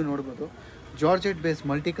 ಇದು ನೀವು ನೋಡ್ಬೋದು, georgette base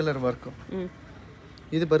multi colour work.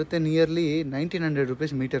 ಇದು ಬರುತ್ತೆ ನಿಯರ್ಲಿ 1900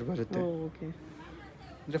 rupees ಮೀಟರ್ ಬರುತ್ತೆ.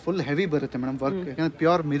 ಅಂದರೆ ಫುಲ್ ಹೆವಿ ಬರುತ್ತೆ ಮೇಡಮ್ ವರ್ಕ್, ಯಾಕಂದರೆ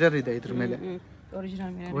ಪ್ಯೂರ್ ಮಿರರ್ ಇದೆ ಇದ್ರ ಮೇಲೆ.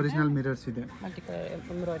 ಒರಿಜಿನಲ್ ಮಿರರ್ಸ್ ಇದೆ.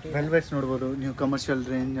 ವೆಲ್ವೆಟ್ಸ್ ನೋಡ್ಬೋದು ನೀವು ಕಮರ್ಷಿಯಲ್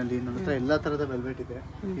ರೇಂಜ್ನಲ್ಲಿ. ನನ್ನ ಹತ್ರ ಎಲ್ಲ ಥರದ ವೆಲ್ವೆಟ್ ಇದೆ.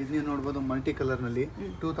 ಇದು ನೀವು ನೋಡ್ಬೋದು ಮಲ್ಟಿ ಕಲರ್ನಲ್ಲಿ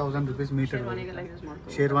 2000 rupees ಮೀಟರ್.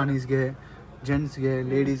 ಶೇರ್ವಾನೀಸ್ಗೆ, ಜೆಂಟ್ಸ್ಗೆ,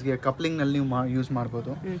 ಲೇಡೀಸ್ಗೆ ಕಪ್ಲಿಂಗ್ನಲ್ಲಿ ನೀವು ಯೂಸ್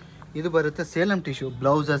ಮಾಡ್ಬೋದು. ಇದು ಬರುತ್ತೆ ಸೇಲಂ ಟಿಶ್ಯೂ,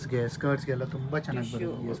 ಬ್ಲೌಸಸ್ಗೆ, ಸ್ಕರ್ಟ್ಸ್ಗೆಲ್ಲ ತುಂಬ ಚೆನ್ನಾಗಿ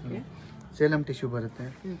ಬರುತ್ತೆ. ಸೇಲಂ ಟಿಶ್ಯೂ ಬರುತ್ತೆ,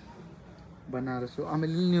 ಬನಾರಸ್ಸು.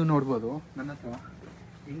 ಆಮೇಲೆ ಇಲ್ಲಿ ನೀವು ನೋಡ್ಬೋದು ನನ್ನ ಹತ್ರ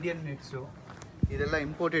ಇಂಡಿಯನ್ ನೆಟ್ಸು, ಇದೆಲ್ಲ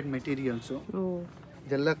ಇಂಪೋರ್ಟೆಡ್ ಮೆಟೀರಿಯಲ್ಸು.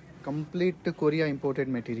 ಇದೆಲ್ಲ complete Korea imported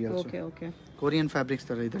materials. Korean fabrics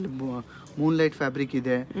ತರ. ಇದರಲ್ಲಿ ಮೂನ್ಲೈಟ್ ಫ್ಯಾಬ್ರಿಕ್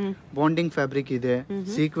ಇದೆ, ಬಾಂಡಿಂಗ್ ಫ್ಯಾಬ್ರಿಕ್ ಇದೆ,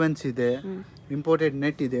 ಸೀಕ್ವೆನ್ಸ್ ಇದೆ, ಇಂಪೋರ್ಟೆಡ್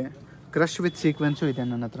ನೆಟ್ ಇದೆ, ಕ್ರಶ್ ವಿತ್ ಸೀಕ್ವೆನ್ಸು ಇದೆ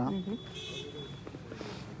ನನ್ನ ಹತ್ರ.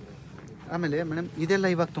 ಆಮೇಲೆ ಮೇಡಮ್ ಇದೆಲ್ಲ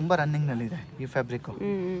ಇವಾಗ ತುಂಬ ರನ್ನಿಂಗ್ನಲ್ಲಿದೆ ಈ ಫ್ಯಾಬ್ರಿಕ್ಕು.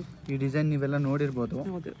 ಈ ಡಿಸೈನ್ ನೀವೆಲ್ಲ ನೋಡಿರ್ಬೋದು,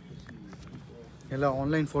 ಎಲ್ಲ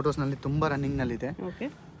ಆನ್ಲೈನ್ ಫೋಟೋಸ್ನಲ್ಲಿ ತುಂಬ ರನ್ನಿಂಗ್ನಲ್ಲಿದೆ.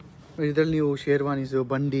 ಇದರಲ್ಲಿ ನೀವು ಶೇರ್ವಾನೀಸು,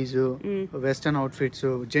 ಬಂಡೀಸು, ವೆಸ್ಟರ್ನ್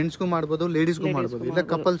ಔಟ್ಫಿಟ್ಸು, ಜೆಂಟ್ಸ್ಗೂ ಮಾಡ್ಬೋದು, ಲೇಡೀಸ್ಗೂ ಮಾಡ್ಬೋದು, ಇಲ್ಲ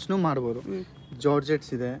ಕಪಲ್ಸ್ನೂ ಮಾಡ್ಬೋದು.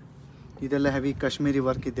 ಜಾರ್ಜೆಟ್ಸ್ ಇದೆ, ಇದೆಲ್ಲ ಹೆವಿ ಕಾಶ್ಮೀರಿ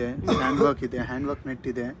ವರ್ಕ್ ಇದೆ, ಹ್ಯಾಂಡ್ ವರ್ಕ್ ಇದೆ, ಹ್ಯಾಂಡ್ ವರ್ಕ್ ನೆಟ್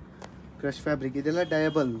ಇದೆ, ಕ್ರಶ್ ಫ್ಯಾಬ್ರಿಕ್, ಇದೆಲ್ಲ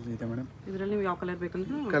ಡಯಬಲ್ ಇದೆ ಮೇಡಮ್. ಇದರಲ್ಲಿ ನೀವು ಯಾವ ಕಲರ್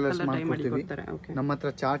ಬೇಕಂದ್ರೆ ಕಲರ್ಸ್ ಮಾಡ್ಕೊಡ್ತೀವಿ. ನಮ್ಮ ಹತ್ರ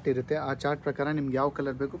ಚಾರ್ಟ್ ಇರುತ್ತೆ, ಆ ಚಾರ್ಟ್ ಪ್ರಕಾರ ನಿಮ್ಗೆ ಯಾವ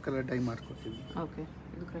ಕಲರ್ ಬೇಕು ಕಲರ್ ಡೈ ಮಾಡ್ಕೊಡ್ತೀವಿ. ಓಕೆ,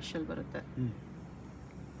 ಇದು ಕ್ರಶಲ್ಲಿ ಬರುತ್ತೆ.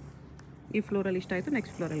 ಈ ಫ್ಲೋರಲ್ಲಿ ಇಷ್ಟ ಆಯಿತು,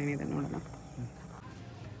 ನೆಕ್ಸ್ಟ್ ಫ್ಲೋರಲ್ಲಿ ಏನಿದೆ ನೋಡೋಣ.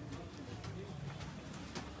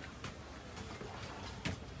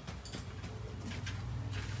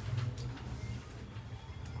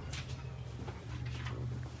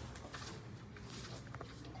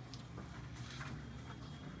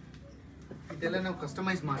 ಇದೆಲ್ಲ ನಾವು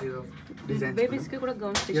ಕಸ್ಟಮೈಸ್ ಮಾಡಿರೋ ಡಿಸೈನ್. ಬೇಬೀಸ್ಗೆ ಕೂಡ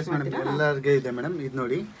ಗೌನ್ ಸ್ಟಿಚ್ ಮಾಡ್ತೀರಾ? ಎಲ್ಲರಿಗೆ ಇದೆ ಮೇಡಮ್. ಇದು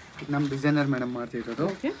ನೋಡಿ, ಇದು ನಮ್ಮ ಡಿಸೈನರ್ ಮೇಡಮ್ ಮಾಡ್ತಿರೋದು.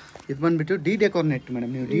 ಇದು ಬಂದ್ಬಿಟ್ಟು ಡಿ ಡೆಕೋರ್ ನೆಟ್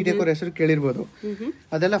ಮೇಡಮ್. ನೀವು ಡಿ ಡೆಕೋರ್ ಹೆಸರು ಕೇಳಿರ್ಬೋದು.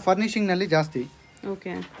 ಅದೆಲ್ಲ ಫರ್ನಿಶಿಂಗ್ನಲ್ಲಿ ಜಾಸ್ತಿ.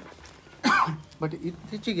 ಓಕೆ, ಬಟ್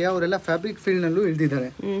ಇತ್ತೀಚೆಗೆ ಅವರೆಲ್ಲ ಫ್ಯಾಬ್ರಿಕ್ ಫೀಲ್ಡ್ನಲ್ಲೂ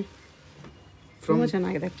ಇಳಿದಿದ್ದಾರೆ. ತುಂಬ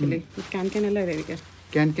ಚೆನ್ನಾಗಿದೆ ಆ್ಯಕ್ಚುಲಿ. ಕ್ಯಾನ್ ಎಲ್ಲ ಇದೆ ಇದಕ್ಕೆ.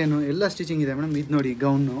 ಕ್ಯಾನು ಎಲ್ಲ ಸ್ಟಿಚಿಂಗ್ ಇದೆ ಮೇಡಮ್. ಇದು ನೋಡಿ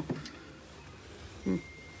ಗೌನು.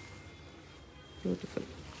 ಬ್ಯೂಟಿಫುಲ್.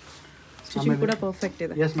 ಸ್ಟಿಚಿಂಗ್ ಕೂಡ ಪರ್ಫೆಕ್ಟ್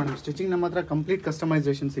ಇದೆ. ಎಸ್ ಮೇಡಮ್, ಸ್ಟಿಚಿಂಗ್ ನಮ್ಮ ಹತ್ರ ಕಂಪ್ಲೀಟ್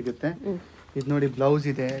ಕಸ್ಟಮೈಸೇಷನ್ ಸಿಗುತ್ತೆ. ಇದು ನೋಡಿ ಬ್ಲೌಸ್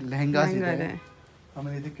ಇದೆ, ಲೆಹಂಗಾಸ್ ಇದೆ,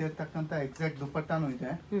 ಆಮೇಲೆ ಇದಕ್ಕೆ ತಕ್ಕಂತ ಎಕ್ಸಾಕ್ಟ್ ದುಪಟ್ಟಾನು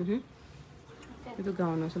ಇದೆ. ಇದು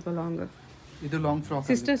ಗೌನ್ ಸ್ವಲ್ಪ ಲಾಂಗ್. ಇದು ಲಾಂಗ್ ಫ್ರಾಕ್.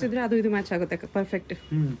 ಸಿಸ್ಟರ್ಸ್ ಇದ್ರೆ ಅದು ಇದು ಮ್ಯಾಚ್ ಆಗುತ್ತೆ ಪರ್ಫೆಕ್ಟ್.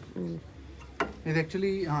 ಇದು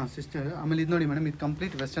ಆಕ್ಚುಲಿ ಸಿಸ್ಟರ್. ಆಮೇಲೆ ಇದು ನೋಡಿ ಮೇಡಮ್, ಇದು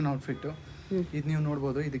ಕಂಪ್ಲೀಟ್ ವೆಸ್ಟರ್ನ್ ಔಟ್ಫಿಟ್. ಇದು ನೀವು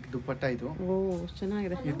ನೋಡ್ಬೋದು, ಇದಕ್ಕೆ ದುಪಟ್ಟ ಇದು. ಓ,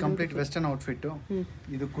 ಚೆನ್ನಾಗಿದೆ. ಇದು ಕಂಪ್ಲೀಟ್ ವೆಸ್ಟರ್ನ್ ಔಟ್ಫಿಟ್.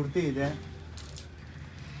 ಇದು ಕುರ್ತಿ ಇದೆ.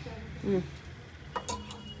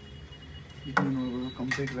 ಇದು ನೋಡ್ಬೋದು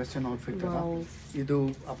ಕಂಪ್ಲೀಟ್ ವೆಸ್ಟರ್ನ್ ಔಟ್ಫಿಟ್. ಇದು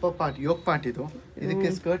ಅಪ್ಪರ್ ಪಾರ್ಟ್, ಯೋಕ್ ಪಾರ್ಟ್. ಇದು ಇದಕ್ಕೆ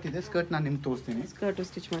ಸ್ಕರ್ಟ್ ಇದೆ. ಸ್ಕರ್ಟ್ ನಾನು ನಿಮ್ಗೆ ತೋರಿಸ್ತೀನಿ. ಸ್ಕರ್ಟ್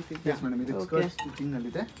ಸ್ಟಿಚ್ ಮಾಡ್ತಿದ್ದೆ. ಎಸ್ ಮೇಡಮ್, ಇದು ಸ್ಕರ್ಟ್ ಸ್ಟಿಚಿಂಗ್ ಅಲ್ಲಿ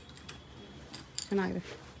ಇದೆ. ಚೆನ್ನಾಗಿದೆ.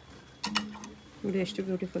 ಇದು ಎಷ್ಟು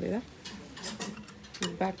ಬ್ಯೂಟಿಫುಲ್ ಇದೆ.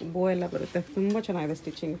 ಬ್ಯಾಕ್ ಬೋ ಎಲ್ಲ ಬರುತ್ತೆ, ತುಂಬ ಚೆನ್ನಾಗಿದೆ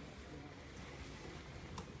ಸ್ಟಿಚಿಂಗ್.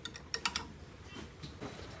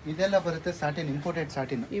 ಇದೆಲ್ಲ ಬರುತ್ತೆ satin, imported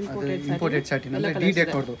satin. Imported satin ಅಂದ್ರೆ ಡಿ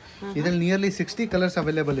ಡೆಕೋರ್ದು. ಇದರಲ್ಲಿ ನಿಯರ್ಲಿ 60 ಕಲರ್ಸ್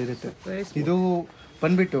ಅವೈಲೇಬಲ್ ಇರುತ್ತೆ. ಇದು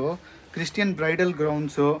ಬಂದ್ಬಿಟ್ಟು ಕ್ರಿಶ್ಚಿಯನ್ ಬ್ರೈಡಲ್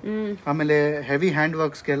ಗ್ರೌಂಡ್ಸು, ಆಮೇಲೆ ಹೆವಿ ಹ್ಯಾಂಡ್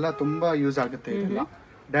ವರ್ಕ್ಸ್ಗೆಲ್ಲ ತುಂಬ ಯೂಸ್ ಆಗುತ್ತೆ. ಇದೆಲ್ಲ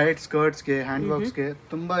ಡೈರೆಕ್ಟ್ ಸ್ಕರ್ಟ್ಸ್ಗೆ, ಹ್ಯಾಂಡ್ ವರ್ಕ್ಸ್ಗೆ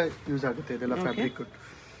ತುಂಬ ಯೂಸ್ ಆಗುತ್ತೆ ಇದೆಲ್ಲ ಫ್ಯಾಬ್ರಿಕ್.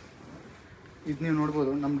 ಇದು ನೀವು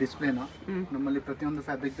ನೋಡ್ಬೋದು ನಮ್ಮ ಡಿಸ್ಪ್ಲೇನ. ನಮ್ಮಲ್ಲಿ ಪ್ರತಿಯೊಂದು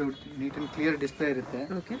fabric neat and clear display ಇರುತ್ತೆ.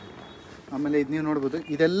 ಆಮೇಲೆ ಇದು ನೀವು ನೋಡ್ಬೋದು,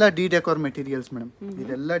 ಇದೆಲ್ಲ ಡಿ ಡೆಕೋರ್ ಮೆಟೀರಿಯಲ್ಸ್ ಮೇಡಮ್.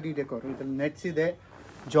 ಇದೆಲ್ಲ ಡಿ ಡೆಕೋರ್. ಇದರಲ್ಲಿ ನೆಟ್ಸ್ ಇದೆ,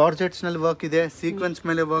 ಜಾರ್ಜೆಟ್ಸ್ನಲ್ಲಿ ವರ್ಕ್ ಇದೆ, ಸೀಕ್ವೆನ್ಸ್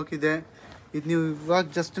ಮೇಲೆ ವರ್ಕ್ ಇದೆ. ಇದು ನೀವು ಇವಾಗ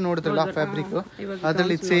ಜಸ್ಟ್ ನೋಡಿದ್ರಲ್ಲ ಫ್ಯಾಬ್ರಿಕ್,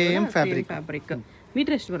 ಅದರಲ್ಲಿ ಸೇಮ್ ಫ್ಯಾಬ್ರಿಕ್.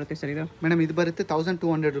 ಮೀಟರ್ ಎಷ್ಟು ಬರುತ್ತೆ ಸರ್ ಇದು? ಮೇಡಮ್ ಇದು ಬರುತ್ತೆ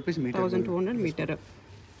 1200 rupees metre. 1200 metre.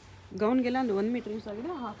 ಗೌನ್ಗೆಲ್ಲ 1 metre use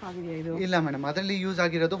ಆಗಿದೆ, ಹಾಫ್ ಆಗಿದೆ ಇದು? ಇಲ್ಲ ಮೇಡಮ್, ಅದರಲ್ಲಿ ಯೂಸ್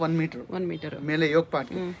ಆಗಿರೋದು 1 ಮೀಟರ್. 1 ಮೀಟರ್ ಮೇಲೆ ಯೋಕ್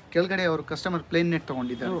ಪಾರ್ಟ್, ಕೆಳಗಡೆ ಅವರು ಕಸ್ಟಮರ್ ಪ್ಲೇನ್ ನೆಟ್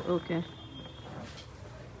ತಗೊಂಡಿದ್ದಾರೆ. ಓಕೆ.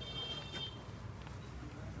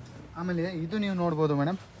 ಆಮೇಲೆ ಇದು ನೀವು ನೋಡ್ಬೋದು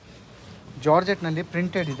ಮೇಡಮ್, ಜಾರ್ಜೆಟ್ನಲ್ಲಿ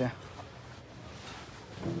ಪ್ರಿಂಟೆಡ್ ಇದೆ.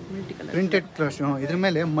 Printed crush. ಇದ್ರ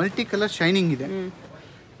ಮೇಲೆ ಮಲ್ಟಿ ಕಲರ್ ಶೈನಿಂಗ್ ಇದೆ,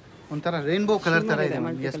 ಒಂಥರ ರೈನ್ಬೋ ಕಲರ್ ತರ ಇದೆ.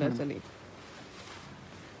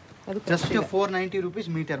 ಜಸ್ಟ್ 490 rupees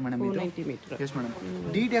ಮೀಟರ್ ಮೇಡಮ್ ಇದು. Yes madam.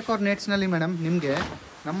 D decor nets ನಲ್ಲಿ ಮೇಡಮ್ ನಿಮಗೆ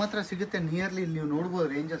ನಮ್ಮ ಹತ್ರ ಸಿಗುತ್ತೆ ನಿಯರ್ಲಿ, ನೀವು ನೋಡ್ಬೋದು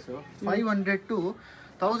ರೇಂಜಸ್ 500 to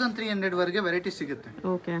 1300 ವರೆಗೆ ವೆರೈಟೀಸ್ ಸಿಗುತ್ತೆ.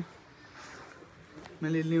 ಓಕೆ.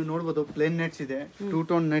 ಆಮೇಲೆ ಇಲ್ಲಿ ನೀವು ನೋಡ್ಬೋದು ಪ್ಲೇನ್ ನೆಟ್ಸ್ ಇದೆ, 2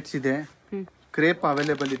 ಟೋನ್ ನೆಟ್ಸ್ ಇದೆ, ಕ್ರೇಪ್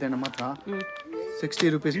ಅವೈಲೇಬಲ್ ಇದೆ ನಮ್ಮ ಹತ್ರ.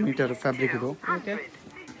 60 rupees ಮೀಟರ್ ಫ್ಯಾಬ್ರಿಕ್ ಇದು.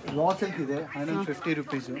 ರಾ ಸಿಲ್ಕ್ ಇದೆ 150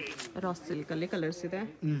 rupees. ರಾ ಸಿಲ್ಕ್ ಅಲ್ಲಿ ಕಲರ್ಸ್ ಇದೆ.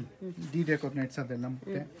 ಡಿ ಡೆಕೋರ್ ನೆಟ್ಸ್ ಅದೆಲ್ಲ.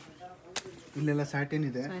 ಮತ್ತೆ ಇಲ್ಲೆಲ್ಲ ಸ್ಯಾಟಿನ್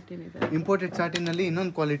ಇದೆ. ಇಂಪೋರ್ಟೆಡ್ ಸ್ಯಾಟಿನ್ ಅಲ್ಲಿ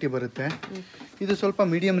ಇನ್ನೊಂದು ಕ್ವಾಲಿಟಿ ಬರುತ್ತೆ. ಇದು ಸ್ವಲ್ಪ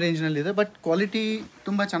ಮೀಡಿಯಂ ರೇಂಜ್ ನಲ್ಲಿ ಇದೆ, ಬಟ್ ಕ್ವಾಲಿಟಿ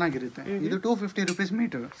ತುಂಬಾ ಚೆನ್ನಾಗಿರುತ್ತೆ. ಇದು 250 rupees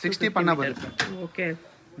ಮೀಟರ್. 60 ಪನ್ನ ಬರುತ್ತೆ. ಓಕೆ.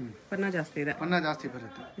 ಪನ್ನ ಜಾಸ್ತಿ ಇದೆ. ಪನ್ನ ಜಾಸ್ತಿ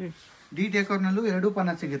ಬರುತ್ತೆ. ಡಿ ಡೆಕೋರ್ ನಲ್ಲೂ 2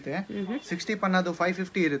 ಪನ್ನ ಸಿಗುತ್ತೆ. 60 ಪನ್ನದು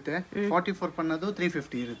 550 ಇರುತ್ತೆ, 44 ಪನ್ನದು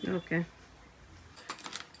 350 ಇರುತ್ತೆ. ಓಕೆ.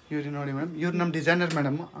 ಇವ್ರು ನೋಡಿ ಮೇಡಮ್, ಇವ್ರು ನಮ್ಮ ಡಿಸೈನರ್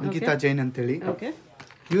ಮೇಡಮ್, ಅಂಕಿತಾ ಜೈನ್ ಅಂತೇಳಿ.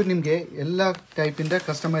 ಇವ್ರು ನಿಮಗೆ ಎಲ್ಲ ಟೈಪಿಂದ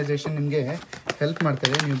ಕಸ್ಟಮೈಸೇಷನ್ ನಿಮಗೆ ಹೆಲ್ಪ್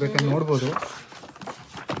ಮಾಡ್ತಾರೆ. ನೀವು ಬೇಕಾದ್ರೆ ನೋಡ್ಬೋದು,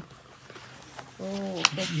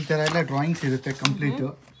 ಈ ಥರ ಎಲ್ಲ ಡ್ರಾಯಿಂಗ್ಸ್ ಇರುತ್ತೆ ಕಂಪ್ಲೀಟು.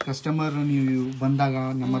 ಕಸ್ಟಮರ್ ನೀವು ಬಂದಾಗ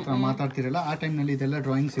ನಮ್ಮ ಹತ್ರ ಮಾತಾಡ್ತಿರಲ್ಲ, ಆ ಟೈಮ್ನಲ್ಲಿ ಇದೆಲ್ಲ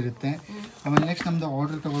ಡ್ರಾಯಿಂಗ್ಸ್ ಇರುತ್ತೆ. ಆಮೇಲೆ ನೆಕ್ಸ್ಟ್ ನಮ್ಮದು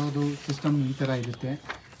ಆರ್ಡರ್ ತೊಗೊಳೋದು ಸಿಸ್ಟಮ್ ಈ ಥರ ಇರುತ್ತೆ.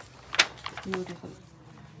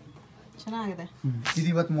 ಚೆನ್ನಾಗಿದೆ. ಇದು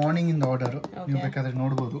ಇವತ್ತು ಮಾರ್ನಿಂಗಿಂದ ಆರ್ಡರು, ನೀವು ಬೇಕಾದ್ರೆ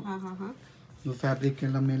ನೋಡ್ಬೋದು. ಫ್ಯಾಬ್ರಿಕ್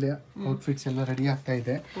ಎಲ್ಲ ಮೇಲೆ ಔಟ್ಫಿಟ್ಸ್ ಎಲ್ಲ ರೆಡಿ ಆಗ್ತಾ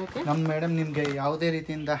ಇದೆ. ನಮ್ಮ ಮೇಡಮ್ ನಿಮಗೆ ಯಾವುದೇ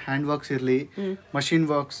ರೀತಿಯಿಂದ ಹ್ಯಾಂಡ್ ವರ್ಕ್ಸ್ ಇರಲಿ, machine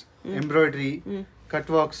works, embroidery,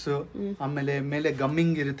 cut works, ಆಮೇಲೆ ಮೇಲೆ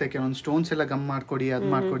ಗಮ್ಮಿಂಗ್ ಇರುತ್ತೆ. ಕೆಲವೊಂದು ಸ್ಟೋನ್ಸ್ ಎಲ್ಲ ಗಮ್ ಮಾಡ್ಕೊಡಿ, ಅದು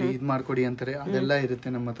ಮಾಡ್ಕೊಡಿ, ಇದು ಮಾಡ್ಕೊಡಿ ಅಂತಾರೆ, ಅದೆಲ್ಲ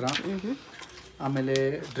ಇರುತ್ತೆ ನಮ್ಮ ಹತ್ರ. ಆಮೇಲೆ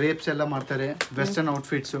ಡ್ರೇಪ್ಸ್ ಎಲ್ಲ ಮಾಡ್ತಾರೆ, ವೆಸ್ಟರ್ನ್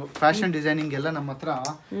ಔಟ್ಫಿಟ್ಸು, ಫ್ಯಾಷನ್ ಡಿಸೈನಿಂಗ್ ಎಲ್ಲ ನಮ್ಮ ಹತ್ರ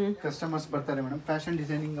ಕಸ್ಟಮರ್ಸ್ ಬರ್ತಾರೆ ಮೇಡಮ್. ಫ್ಯಾಷನ್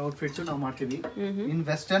ಡಿಸೈನಿಂಗ್ ಔಟ್ಫಿಟ್ಸು ನಾವು ಮಾಡ್ತೀವಿ. ಇನ್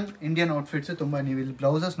ವೆಸ್ಟರ್ನ್ ಇಂಡಿಯನ್ ಔಟ್ಫಿಟ್ಸು ತುಂಬ, ನೀವು ಇಲ್ಲಿ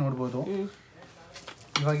ಬ್ಲೌಸಸ್ ನೋಡ್ಬೋದು.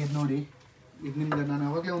 ಇವಾಗ ಇದು ನೋಡಿ, ಇದು ನಿಮ್ಗೆ ನಾನು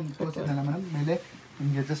ಅವಾಗಲೇ ಒಂದು ತೋರಿಸಿದ್ದಲ್ಲ ಮೇಡಮ್, ಮೇಲೆ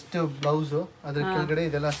ನಿಮಗೆ ಜಸ್ಟ್ ಬ್ಲೌಸು, ಅದ್ರ ಕೆಳಗಡೆ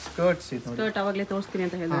ಇದೆಲ್ಲ ಸ್ಕರ್ಟ್ಸ್ ಇದೆ ನೋಡಿ. ಸ್ಕರ್ಟ್ ಅವಾಗಲೇ ತೋರಿಸ್ತೀನಿ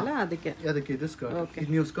ಅಂತ ಹೇಳಿದ್ರಲ್ಲ, ಅದಕ್ಕೆ ಇದು ಸ್ಕರ್ಟ್.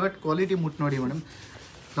 ಇದು ನೀವು ಸ್ಕರ್ಟ್ ಕ್ವಾಲಿಟಿ ಮುಟ್ಟು ನೋಡಿ ಮೇಡಮ್,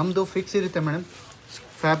 ನಮ್ಮದು ಫಿಕ್ಸ್ ಇರುತ್ತೆ madam.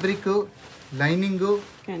 Fabric, lining,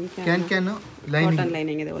 can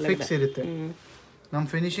lining fix ಇರುತ್ತೆ. ನಮ್ಮ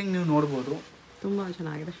ಫಿನಿಶಿಂಗ್ ನೀವು ನೋಡ್ಬೋದು, ತುಂಬ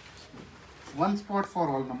ಚೆನ್ನಾಗಿದೆ. ಒನ್ ಸ್ಪಾಟ್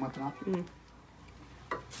ಫಾರ್ ಆಲ್ ನಮ್ಮ ಹತ್ರ.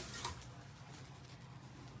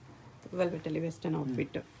 ವೆಲ್ವೆಟಲ್ಲಿ ವೆಸ್ಟರ್ನ್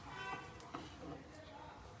ಔಟ್ಫಿಟ್.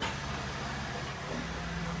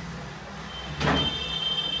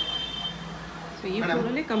 ಈ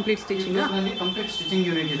ಫ್ಲೋರಲ್ಲಿ ಕಂಪ್ಲೀಟ್ ಸ್ಟಿಚಿಂಗ್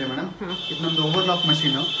ಯೂನಿಟ್ ಇದೆ ಮೇಡಮ್. ಇದು ನಮ್ದು ಓವರ್ಲಾಕ್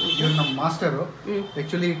ಮಷೀನ್. ಇವ್ರು ನಮ್ಮ ಮಾಸ್ಟರು.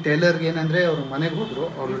 ಆಕ್ಚುಲಿ ಟೇಲರ್ಗೆ ಏನಂದ್ರೆ ಅವರು ಮನೆಗೆ ಹೋದ್ರು,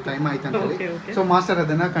 ಅವ್ರ ಟೈಮ್ ಆಯ್ತು ಅಂತ ಹೇಳಿ. ಸೊ ಮಾಸ್ಟರ್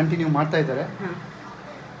ಅದನ್ನ ಕಂಟಿನ್ಯೂ ಮಾಡ್ತಾ ಇದ್ದಾರೆ.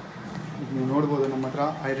 ನೀವು ನೋಡ್ಬೋದು ನಮ್ಮ ಹತ್ರ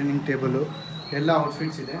ಐರನಿಂಗ್ ಟೇಬಲ್ ಎಲ್ಲ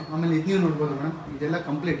ಔಟ್ಫಿಟ್ಸ್ ಇದೆ. ಆಮೇಲೆ ಇದು ನೀವು ನೋಡ್ಬೋದು ಮೇಡಮ್, ಇದೆಲ್ಲ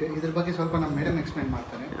ಕಂಪ್ಲೀಟ್. ಇದ್ರ ಬಗ್ಗೆ ಸ್ವಲ್ಪ ನಮ್ಮ ಮೇಡಮ್ ಎಕ್ಸ್ಪ್ಲೈನ್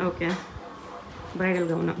ಮಾಡ್ತಾರೆ. Okay, bridal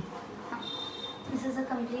gown. This is a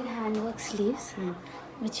complete handwork sleeves,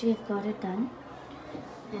 which we've got it done,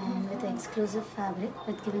 and with exclusive fabric,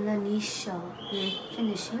 with giving a niche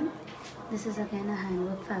finishing. This is again a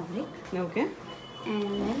handwork fabric. Okay.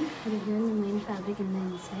 And then we're doing the main fabric in the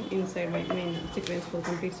inside. Inside, right, main sequence, full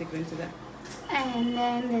complete sequence is that. And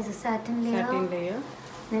then there's a satin layer. Satin layer.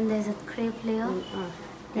 Then there's a crepe layer.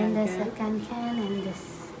 Then there's a can and this.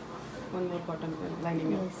 One more cotton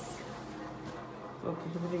lining. Yes. Okay,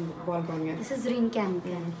 ring ball gown. This is ring can.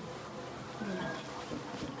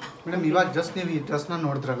 Madam, ಇವಾಗ just ನೀವು ಈ ಡ್ರೆಸ್ನ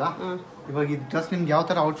ನೋಡಿದ್ರಲ್ಲ, ಇವಾಗ ಈ dress ನಿಮ್ಗೆ ಯಾವ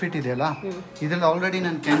ಥರ outfit ಇದೆಯಲ್ಲ, ಇದ್ರಲ್ಲಿ ಆಲ್ರೆಡಿ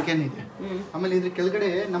ನನ್ನ ಕ್ಯಾನ್ ಇದೆ. ಆಮೇಲೆ ಇದ್ರ ಕೆಳಗಡೆ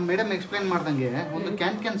ನಮ್ಮ ಮೇಡಮ್ ಎಕ್ಸ್ಪ್ಲೈನ್ ಮಾಡ್ದಂಗೆ ಒಂದು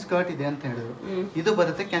ಕ್ಯಾನ್ ಸ್ಕರ್ಟ್ ಇದೆ ಅಂತ ಹೇಳಿದ್ರು. ಇದು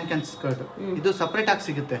ಬರುತ್ತೆ ಕ್ಯಾನ್ ಸ್ಕರ್ಟ್. ಇದು ಸಪ್ರೇಟ್ ಆಗಿ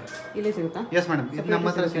ಸಿಗುತ್ತೆ. ಇಲ್ಲಿ ಸಿಗುತ್ತಾ? ಎಸ್ ಮೇಡಮ್, ಇದು ನಮ್ಮ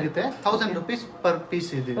ಹತ್ರ ಸಿಗುತ್ತೆ. 1000 rupees ಪರ್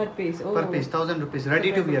ಪೀಸ್ ಇದೆ. Per piece 1000 rupees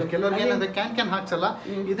ready to wear. ಕೆಲವ್ರಿಗೆ ಏನಂದ್ರೆ ಕ್ಯಾನ್ ಹಾಕ್ಸಲ್ಲ,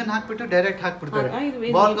 ಇದನ್ನ ಹಾಕ್ಬಿಟ್ಟು ಡೈರೆಕ್ಟ್ ಹಾಕ್ಬಿಡ್ತಾರೆ.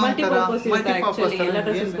 ಬಾಲ್ ಗೌನ್ ತರ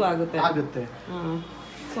ಮಲ್ಟಿಪರ್ಪಸ್ ಆಗುತ್ತೆ.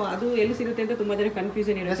 ಸೊ ಅದು ಎಲ್ಲಿ ಸಿಗುತ್ತೆ ಅಂತ ತುಂಬಾ ಜನ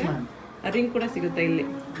ಕನ್ಫ್ಯೂಷನ್ ಇರುತ್ತೆ. ರಿಂಗ್ ಕೂಡ ಸಿಗುತ್ತೆ ಇಲ್ಲಿ.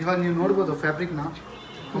 ಇವಾಗ ನೀವು ನೋಡ್ಬೋದು ಫ್ಯಾಬ್ರಿಕ್ನ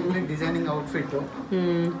ಕಂಪ್ಲೀಟ್ ಡಿಸೈನಿಂಗ್ ಔಟ್ಫಿಟ್.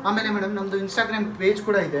 ಆಮೇಲೆ ಮೇಡಮ್ ನಮ್ದು ಇನ್ಸ್ಟಾಗ್ರಾಮ್ ಪೇಜ್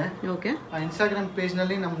ಕೂಡ ಇದೆ. ಓಕೆ. ಆ ಇನ್ಸ್ಟಾಗ್ರಾಮ್ ಪೇಜ್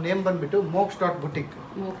ನಲ್ಲಿ ನಮ್ಮ ನೇಮ್ ಬಂದ್ಬಿಟ್ಟು moks.boutique.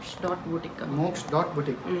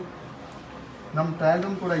 ನಮ್ಮ ಟ್ರಯಲ್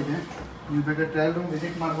ರೂಮ್ ಕೂಡ ಇದೆ. ನೀವು ಬೇಕಾದ್ರೆ ಟ್ರಯಲ್ ರೂಮ್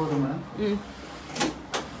ವಿಸಿಟ್ ಮಾಡ್ಬೋದು ಮೇಡಮ್.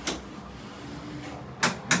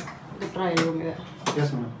 ಟ್ರಯಲ್ ರೂಮ್ ಇದೆ.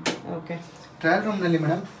 Yes madam. Okay. Trial room ನಲ್ಲಿ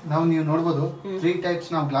ಮೇಡಮ್ ನೀವು ನೋಡ್ಬೋದು 3 types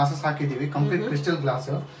ನಾವು ಗ್ಲಾಸಸ್ ಹಾಕಿದ್ದೀವಿ. Complete crystal glass.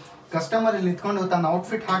 ಕಸ್ಟಮರ್ ಇಲ್ಲಿ ನಿಂತ್ಕೊಂಡು ತನ್ನ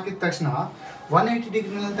ಔಟ್ಫಿಟ್ ಹಾಕಿದ ತಕ್ಷಣ 180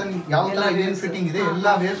 ಡಿಗ್ರಿ ಯಾವ ತರ ಏನ್ ಫಿಟ್ಟಿಂಗ್ ಇದೆ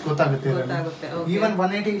ಎಲ್ಲ ವೇಸ್ ಗೊತ್ತಾಗುತ್ತೆ. ಈವನ್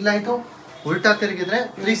 180 ಇಲ್ಲ ಆಯ್ತು, ಉಲ್ಟಾ ತಿರುಗಿದ್ರೆ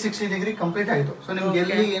 360 ಡಿಗ್ರಿ ಕಂಪ್ಲೀಟ್ ಆಯ್ತು. ಸೊ ನಿಮ್ಗೆ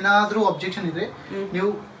ಎಲ್ಲಿ ಏನಾದ್ರೂ ಅಬ್ಜೆಕ್ಷನ್ ಇದ್ರೆ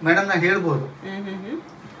ನೀವು ಮೇಡಮ್ ನ ಹೇಳ್ಬೋದು.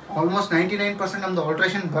 ಆಲ್ಮೋಸ್ಟ್ 99% ನಮ್ದು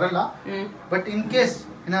ಆಲ್ಟ್ರೇಷನ್ ಬರಲ್ಲ, ಬಟ್ ಇನ್ ಕೇಸ್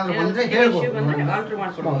ಏನಾದ್ರು ಬಂದ್ರೆ ಹೇಳ್ಬೋದು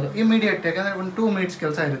ಇಮಿಡಿಯೇಟ್. ಯಾಕಂದ್ರೆ ಒಂದು 2 minutes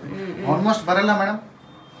ಕೆಲಸ ಇರುತ್ತೆ. ಆಲ್ಮೋಸ್ಟ್ ಬರಲ್ಲ ಮೇಡಮ್.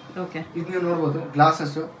 ಓಕೆ, ಇದು ನೀವು ನೋಡ್ಬೋದು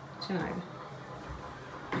ಗ್ಲಾಸಸ್. ಚೆನ್ನಾಗಿದೆ,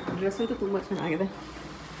 ಡ್ರೆಸ್ ಅಂತೂ ತುಂಬಾ ಚೆನ್ನಾಗಿದೆ.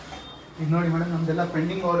 ಈಗ ನೋಡಿ ಮೇಡಮ್, ನಮ್ದೆಲ್ಲ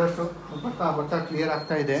ಪೆಂಡಿಂಗ್ ಆರ್ಡರ್ಸ್ ಬರ್ತಾ ಕ್ಲಿಯರ್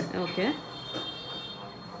ಆಗ್ತಾ ಇದೆ. ಓಕೆ.